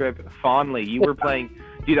that trip fondly. You were playing,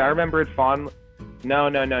 dude. I remember it fondly. No.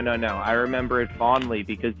 I remember it fondly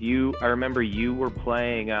because I remember you were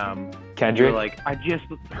playing. Kendrick. You were like, I just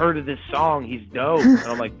heard of this song. He's dope. And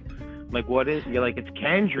I'm like, what is? You're like, it's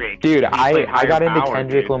Kendrick. Dude, I got into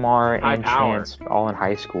Kendrick Lamar and Chance all in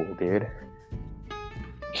high school, dude.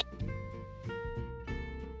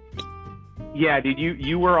 Yeah, dude,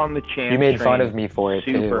 you were on the Chance. You made fun of me for it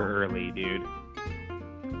super early, dude.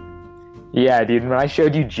 Yeah, dude, when I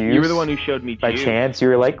showed you Juice, you were the one who showed me Juice. By chance, you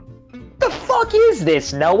were like, the fuck is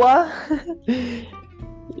this, Noah?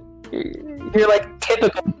 You're like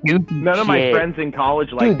typical Juice. None of my friends in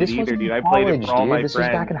college liked it either, dude. I played it for all my friends. This was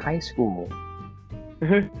back in high school.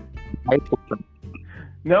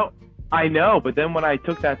 No, I know, but then when I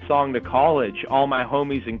took that song to college, all my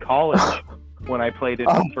homies in college, when I played it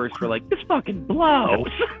first, were like, this fucking blows.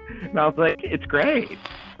 And I was like, it's great.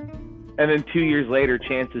 And then 2 years later,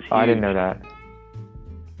 Chance is huge. I didn't know that.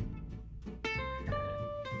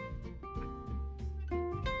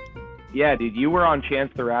 Yeah, dude, you were on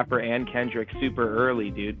Chance the Rapper and Kendrick super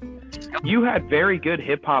early, dude. You had very good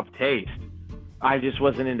hip-hop taste. I just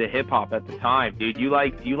wasn't into hip-hop at the time, dude. You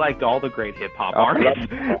liked all the great hip-hop artists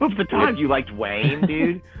of the time. You liked Wayne,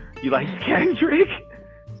 dude. You liked Kendrick.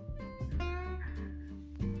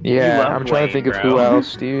 Yeah, love I'm trying to Wayne, think of bro. who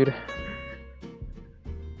else, dude.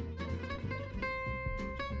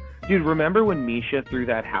 Dude, remember when Misha threw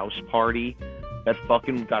that house party that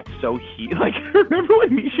fucking got so huge? Like, remember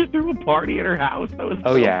when Misha threw a party at her house that was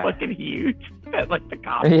so fucking huge? At, like, the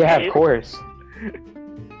cop Yeah, did? of course.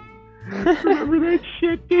 Remember that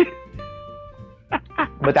shit, dude?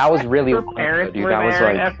 But that was really Her long parents ago, dude. were That was there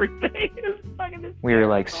and like, everything. It was fucking we were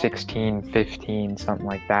like hysterical. 16, 15, something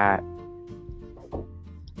like that.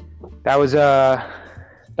 That was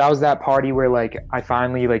that party where like I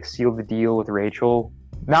finally like sealed the deal with Rachel.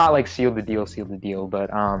 Not like sealed the deal, but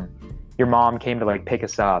your mom came to like pick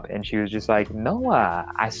us up and she was just like,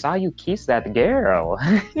 Noah, I saw you kiss that girl.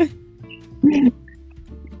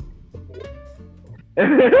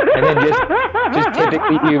 And then just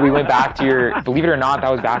typically, dude, we went back to your, believe it or not, that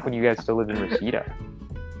was back when you guys still lived in Reseda.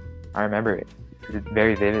 I remember it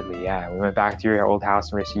very vividly. Yeah, we went back to your old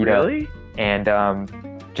house in Reseda. Really? And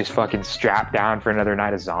just fucking strapped down for another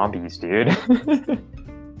night of zombies, dude.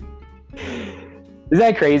 Isn't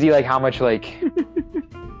that crazy? Like how much like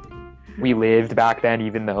we lived back then,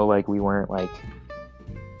 even though like we weren't like,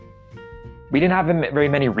 we didn't have very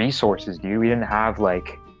many resources, dude. We didn't have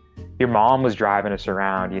like, your mom was driving us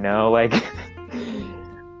around, you know, like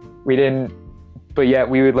we didn't, but yet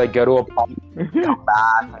we would like go to a party, come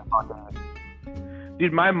back, and fucking...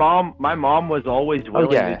 Dude, my mom was always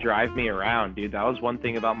willing yeah. to drive me around, dude. That was one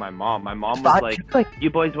thing about my mom. My mom Fine, was she like, you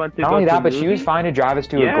boys went to not go only to that, a but she was movie? fine to drive us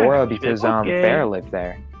to Yeah, Agora she's because okay. Farrah lived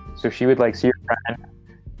there, so she would like see her friend.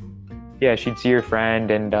 Yeah, she'd see her friend,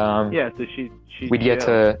 and Yeah, so she we'd get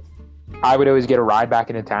to. I would always get a ride back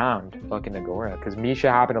into town to fucking Agora because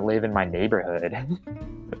Misha happened to live in my neighborhood.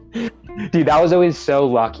 Dude, that was always so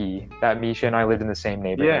lucky that Misha and I lived in the same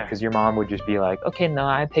neighborhood because your mom would just be like, okay, no,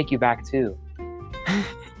 I'd take you back too.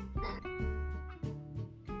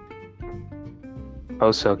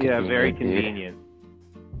 Oh, so convenient. Yeah, very dude. convenient.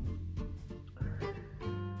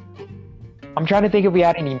 I'm trying to think if we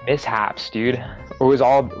had any mishaps, dude. Or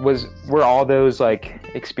were all those like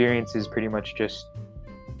experiences pretty much just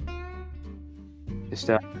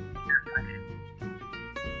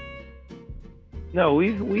No,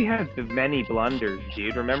 we had many blunders,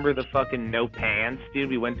 dude. Remember the fucking no pants, dude?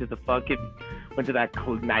 We went to that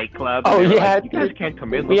nightclub. Oh yeah, like, you guys can't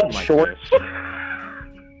come in we looking had like shorts. this.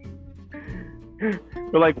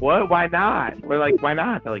 We're like, what? Why not? We're like, why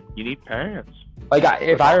not? They're like, you need pants. Like,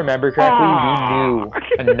 if I remember correctly,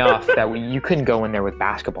 we knew enough that you couldn't go in there with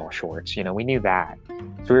basketball shorts. You know, we knew that.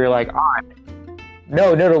 So we were like, all right.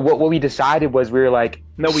 No. What we decided was we were like,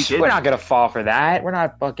 No, we didn't. We're not gonna fall for that. We're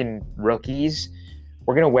not fucking rookies.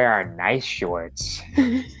 We're gonna wear our nice shorts.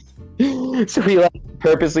 So we like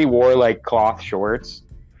purposely wore like cloth shorts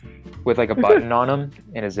with like a button on them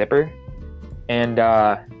and a zipper, and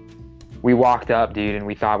we walked up, dude, and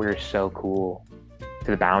we thought we were so cool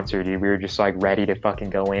to the bouncer, dude. We were just like ready to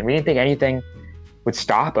fucking go in. We didn't think anything would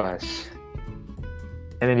stop us.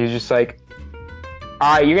 And then he was just like,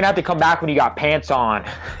 all right, you're gonna have to come back when you got pants on.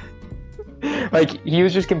 Like, he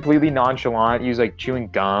was just completely nonchalant. He was like chewing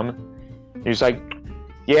gum. He was like,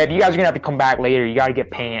 yeah, you guys are gonna have to come back later. You gotta get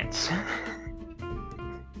pants.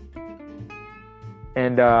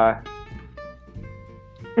 And I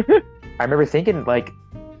remember thinking, like,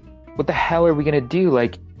 what the hell are we gonna do?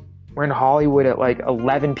 Like, we're in Hollywood at like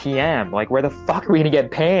 11 p.m. Like, where the fuck are we gonna get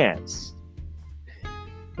pants?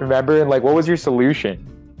 Remember? And like, what was your solution?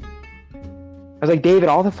 I was like, David,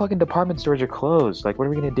 all the fucking department stores are closed. Like, what are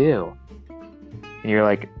we gonna do? And you're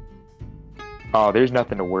like, oh, there's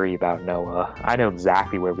nothing to worry about, Noah. I know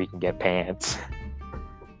exactly where we can get pants.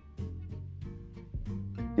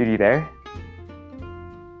 Dude, you there?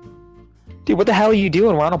 Dude, what the hell are you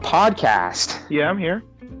doing? We're on a podcast. Yeah, I'm here.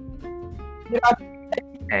 You're not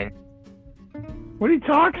saying. What are you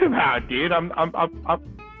talking about, dude? I'm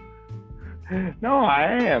No, I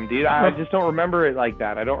am, dude. I just don't remember it like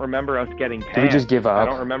that. I don't remember us getting pants. Did we just give up? I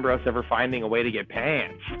don't remember us ever finding a way to get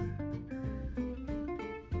pants.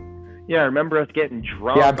 Yeah, I remember us getting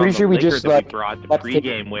drunk. Yeah, I'm pretty on the sure we liquor just, that like, we brought to let's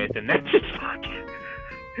pregame with, and then just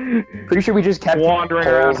fucking Pretty sure we just kept wandering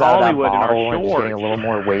taking around pulls out of that Hollywood in our bottle and just getting a shorts. little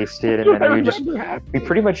more wasted, and then we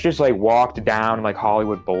pretty much just like walked down like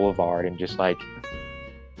Hollywood Boulevard and just like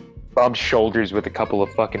bumped shoulders with a couple of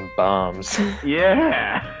fucking bums.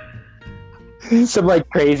 Yeah. Some like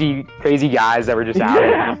crazy guys that were just out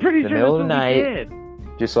Yeah, I'm pretty in the sure middle of the that's what night, we did.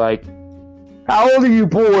 just like, how old are you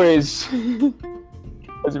boys? I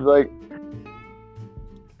was like,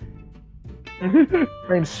 my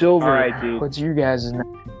name's Silver. All right, dude. What's your guys'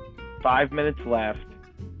 name? 5 minutes left.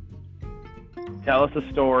 Tell us a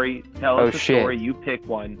story. Tell us a story. You pick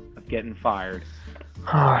one of getting fired.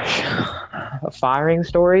 Oh, a firing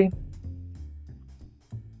story?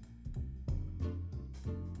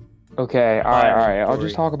 Okay, all right. I'll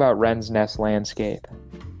just talk about Wren's Nest Landscape.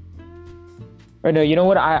 Or no, you know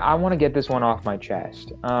what? I want to get this one off my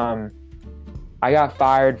chest. I got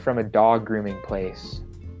fired from a dog grooming place.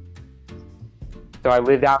 So I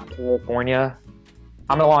lived out in California.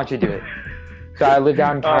 I'm going to launch into it. So I lived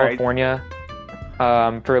out in California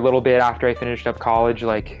for a little bit after I finished up college,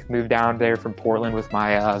 like moved down there from Portland with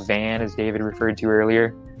my van, as David referred to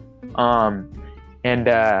earlier. I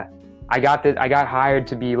got hired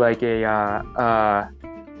to be like a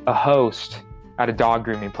host at a dog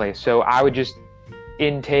grooming place. So I would just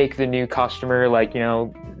intake the new customer, like, you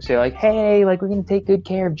know, say like, hey, like, we're going to take good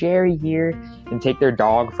care of Jerry here, and take their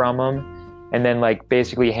dog from them, and then like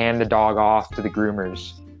basically hand the dog off to the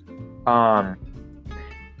groomers.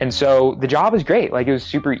 And so the job was great. Like, it was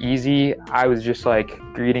super easy. I was just like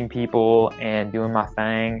greeting people and doing my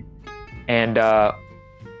thing. And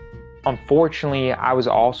unfortunately, I was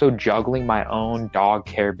also juggling my own dog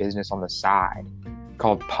care business on the side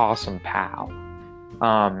called Possum Pal.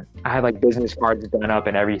 I had like business cards done up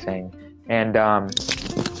and everything. And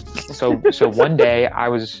so one day I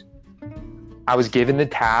was given the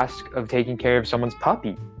task of taking care of someone's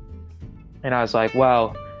puppy. And I was like,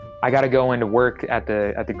 well, I got to go into work at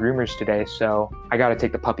the groomers today, so I got to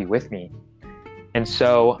take the puppy with me. And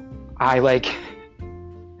so I like,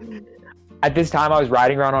 at this time I was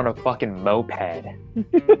riding around on a fucking moped.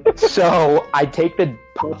 So I take the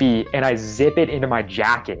puppy and I zip it into my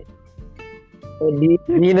jacket. And me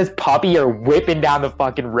and this puppy are whipping down the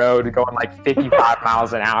fucking road going like 55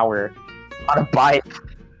 miles an hour on a bike.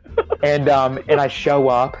 And I show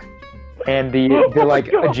up, and the like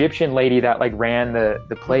Egyptian lady that like ran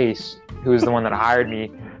the place, who was the one that hired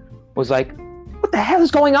me, was like, what the hell is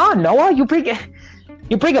going on, Noah? You bring a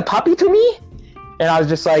puppy to me? And I was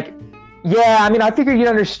just like, yeah, I mean, I figured you'd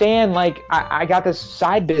understand, like, I got this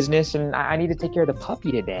side business and I need to take care of the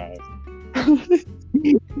puppy today.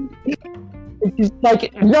 She's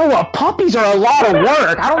like, Noah, puppies are a lot of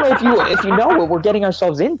work. I don't know if you know what we're getting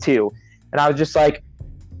ourselves into. And I was just like,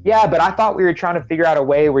 yeah, but I thought we were trying to figure out a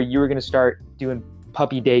way where you were going to start doing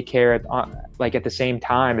puppy daycare at the same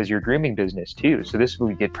time as your grooming business too. So this would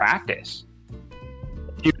be good practice.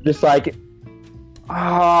 She was just like,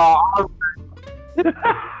 oh.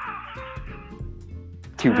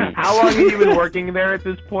 2 weeks. How long have you been working there at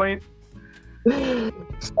this point?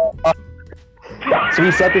 So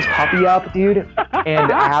we set this puppy up, dude,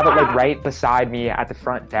 and I have it like right beside me at the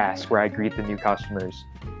front desk where I greet the new customers.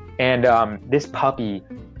 And this puppy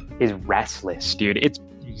is restless, dude. It's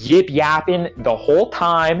yip yapping the whole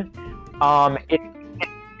time. It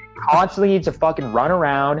constantly needs to fucking run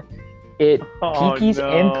around. It pee-pees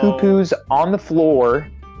and poo-poos on the floor,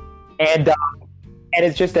 and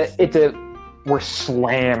it's just we're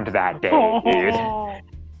slammed that day, dude.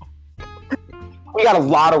 We got a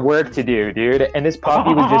lot of work to do, dude. And this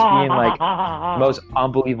puppy was just being like the most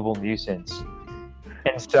unbelievable nuisance.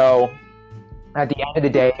 And so at the end of the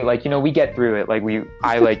day, like, you know, we get through it. Like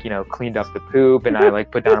I like, you know, cleaned up the poop, and I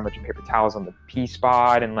like put down a bunch of paper towels on the pee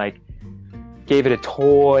spot, and like gave it a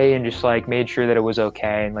toy, and just like made sure that it was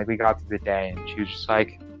okay. And like we got through the day, and she was just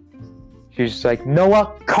like,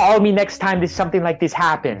 Noah, call me next time something like this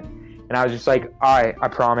happened. And I was just like, all right, I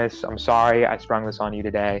promise. I'm sorry I sprung this on you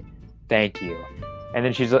today. Thank you. And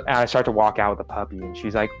then and I start to walk out with the puppy, and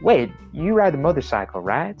she's like, wait, you ride the motorcycle,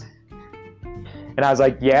 right? And I was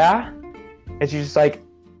like, yeah. And she's just like,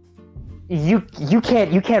 you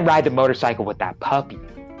can't ride the motorcycle with that puppy.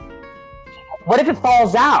 What if it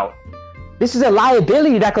falls out? This is a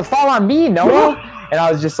liability that could fall on me, Noah. And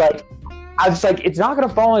I was just like, it's not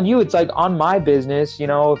gonna fall on you. It's like on my business, you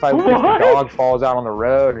know. If the dog falls out on the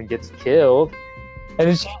road and gets killed, and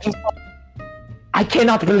it's just like, I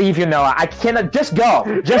cannot believe you, Noah. I cannot. Just go.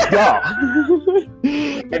 And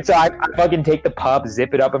so I fucking take the pup,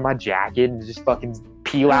 zip it up in my jacket, and just fucking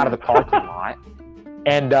peel out of the parking lot.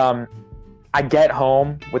 And I get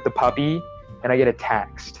home with the puppy, and I get a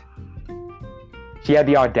text. She had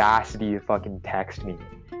the audacity to fucking text me,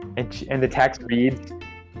 and the text reads,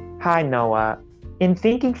 "Hi, Noah. In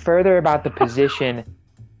thinking further about the position,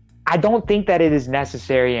 I don't think that it is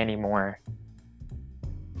necessary anymore."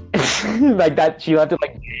 Like that, she left it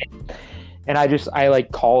like, and I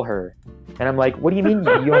like call her, and I'm like, what do you mean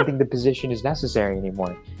you don't think the position is necessary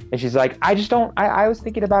anymore? And she's like, I just don't, I was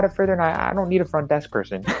thinking about it further, and I don't need a front desk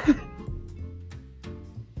person.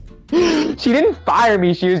 She didn't fire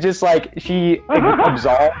me. She was just like, she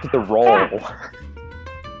absolved the role.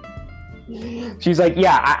 She's like,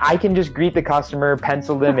 yeah, I can just greet the customer,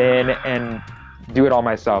 pencil them in, and do it all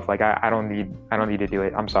myself. Like I don't need to do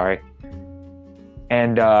it. I'm sorry.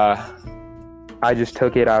 And I just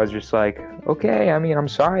took it. I was just like, okay, I mean, I'm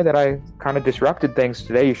sorry that I kind of disrupted things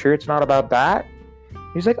today. You sure it's not about that?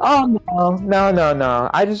 He's like, oh, no.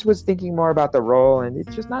 I just was thinking more about the role, and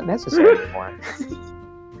it's just not necessary anymore.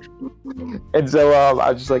 And so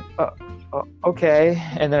I was just like, okay.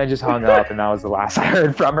 And then I just hung up, and that was the last I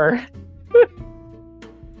heard from her.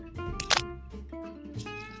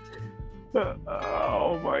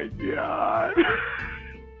 Oh, my God.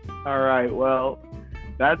 All right, well,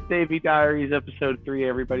 that's Davey Diaries episode 3,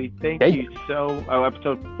 everybody. Thank you so... Oh,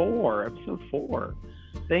 episode 4.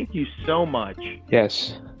 Thank you so much.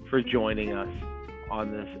 Yes. For joining us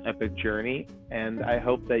on this epic journey. And I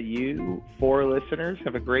hope that you, 4 listeners,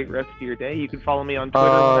 have a great rest of your day. You can follow me on Twitter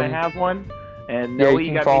when I have one. And Noah,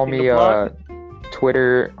 you can follow me on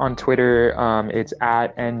Twitter. It's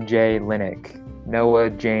at NJ Linick.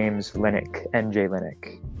 Noah James Linick. NJ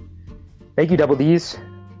Linick. Thank you, Double D's.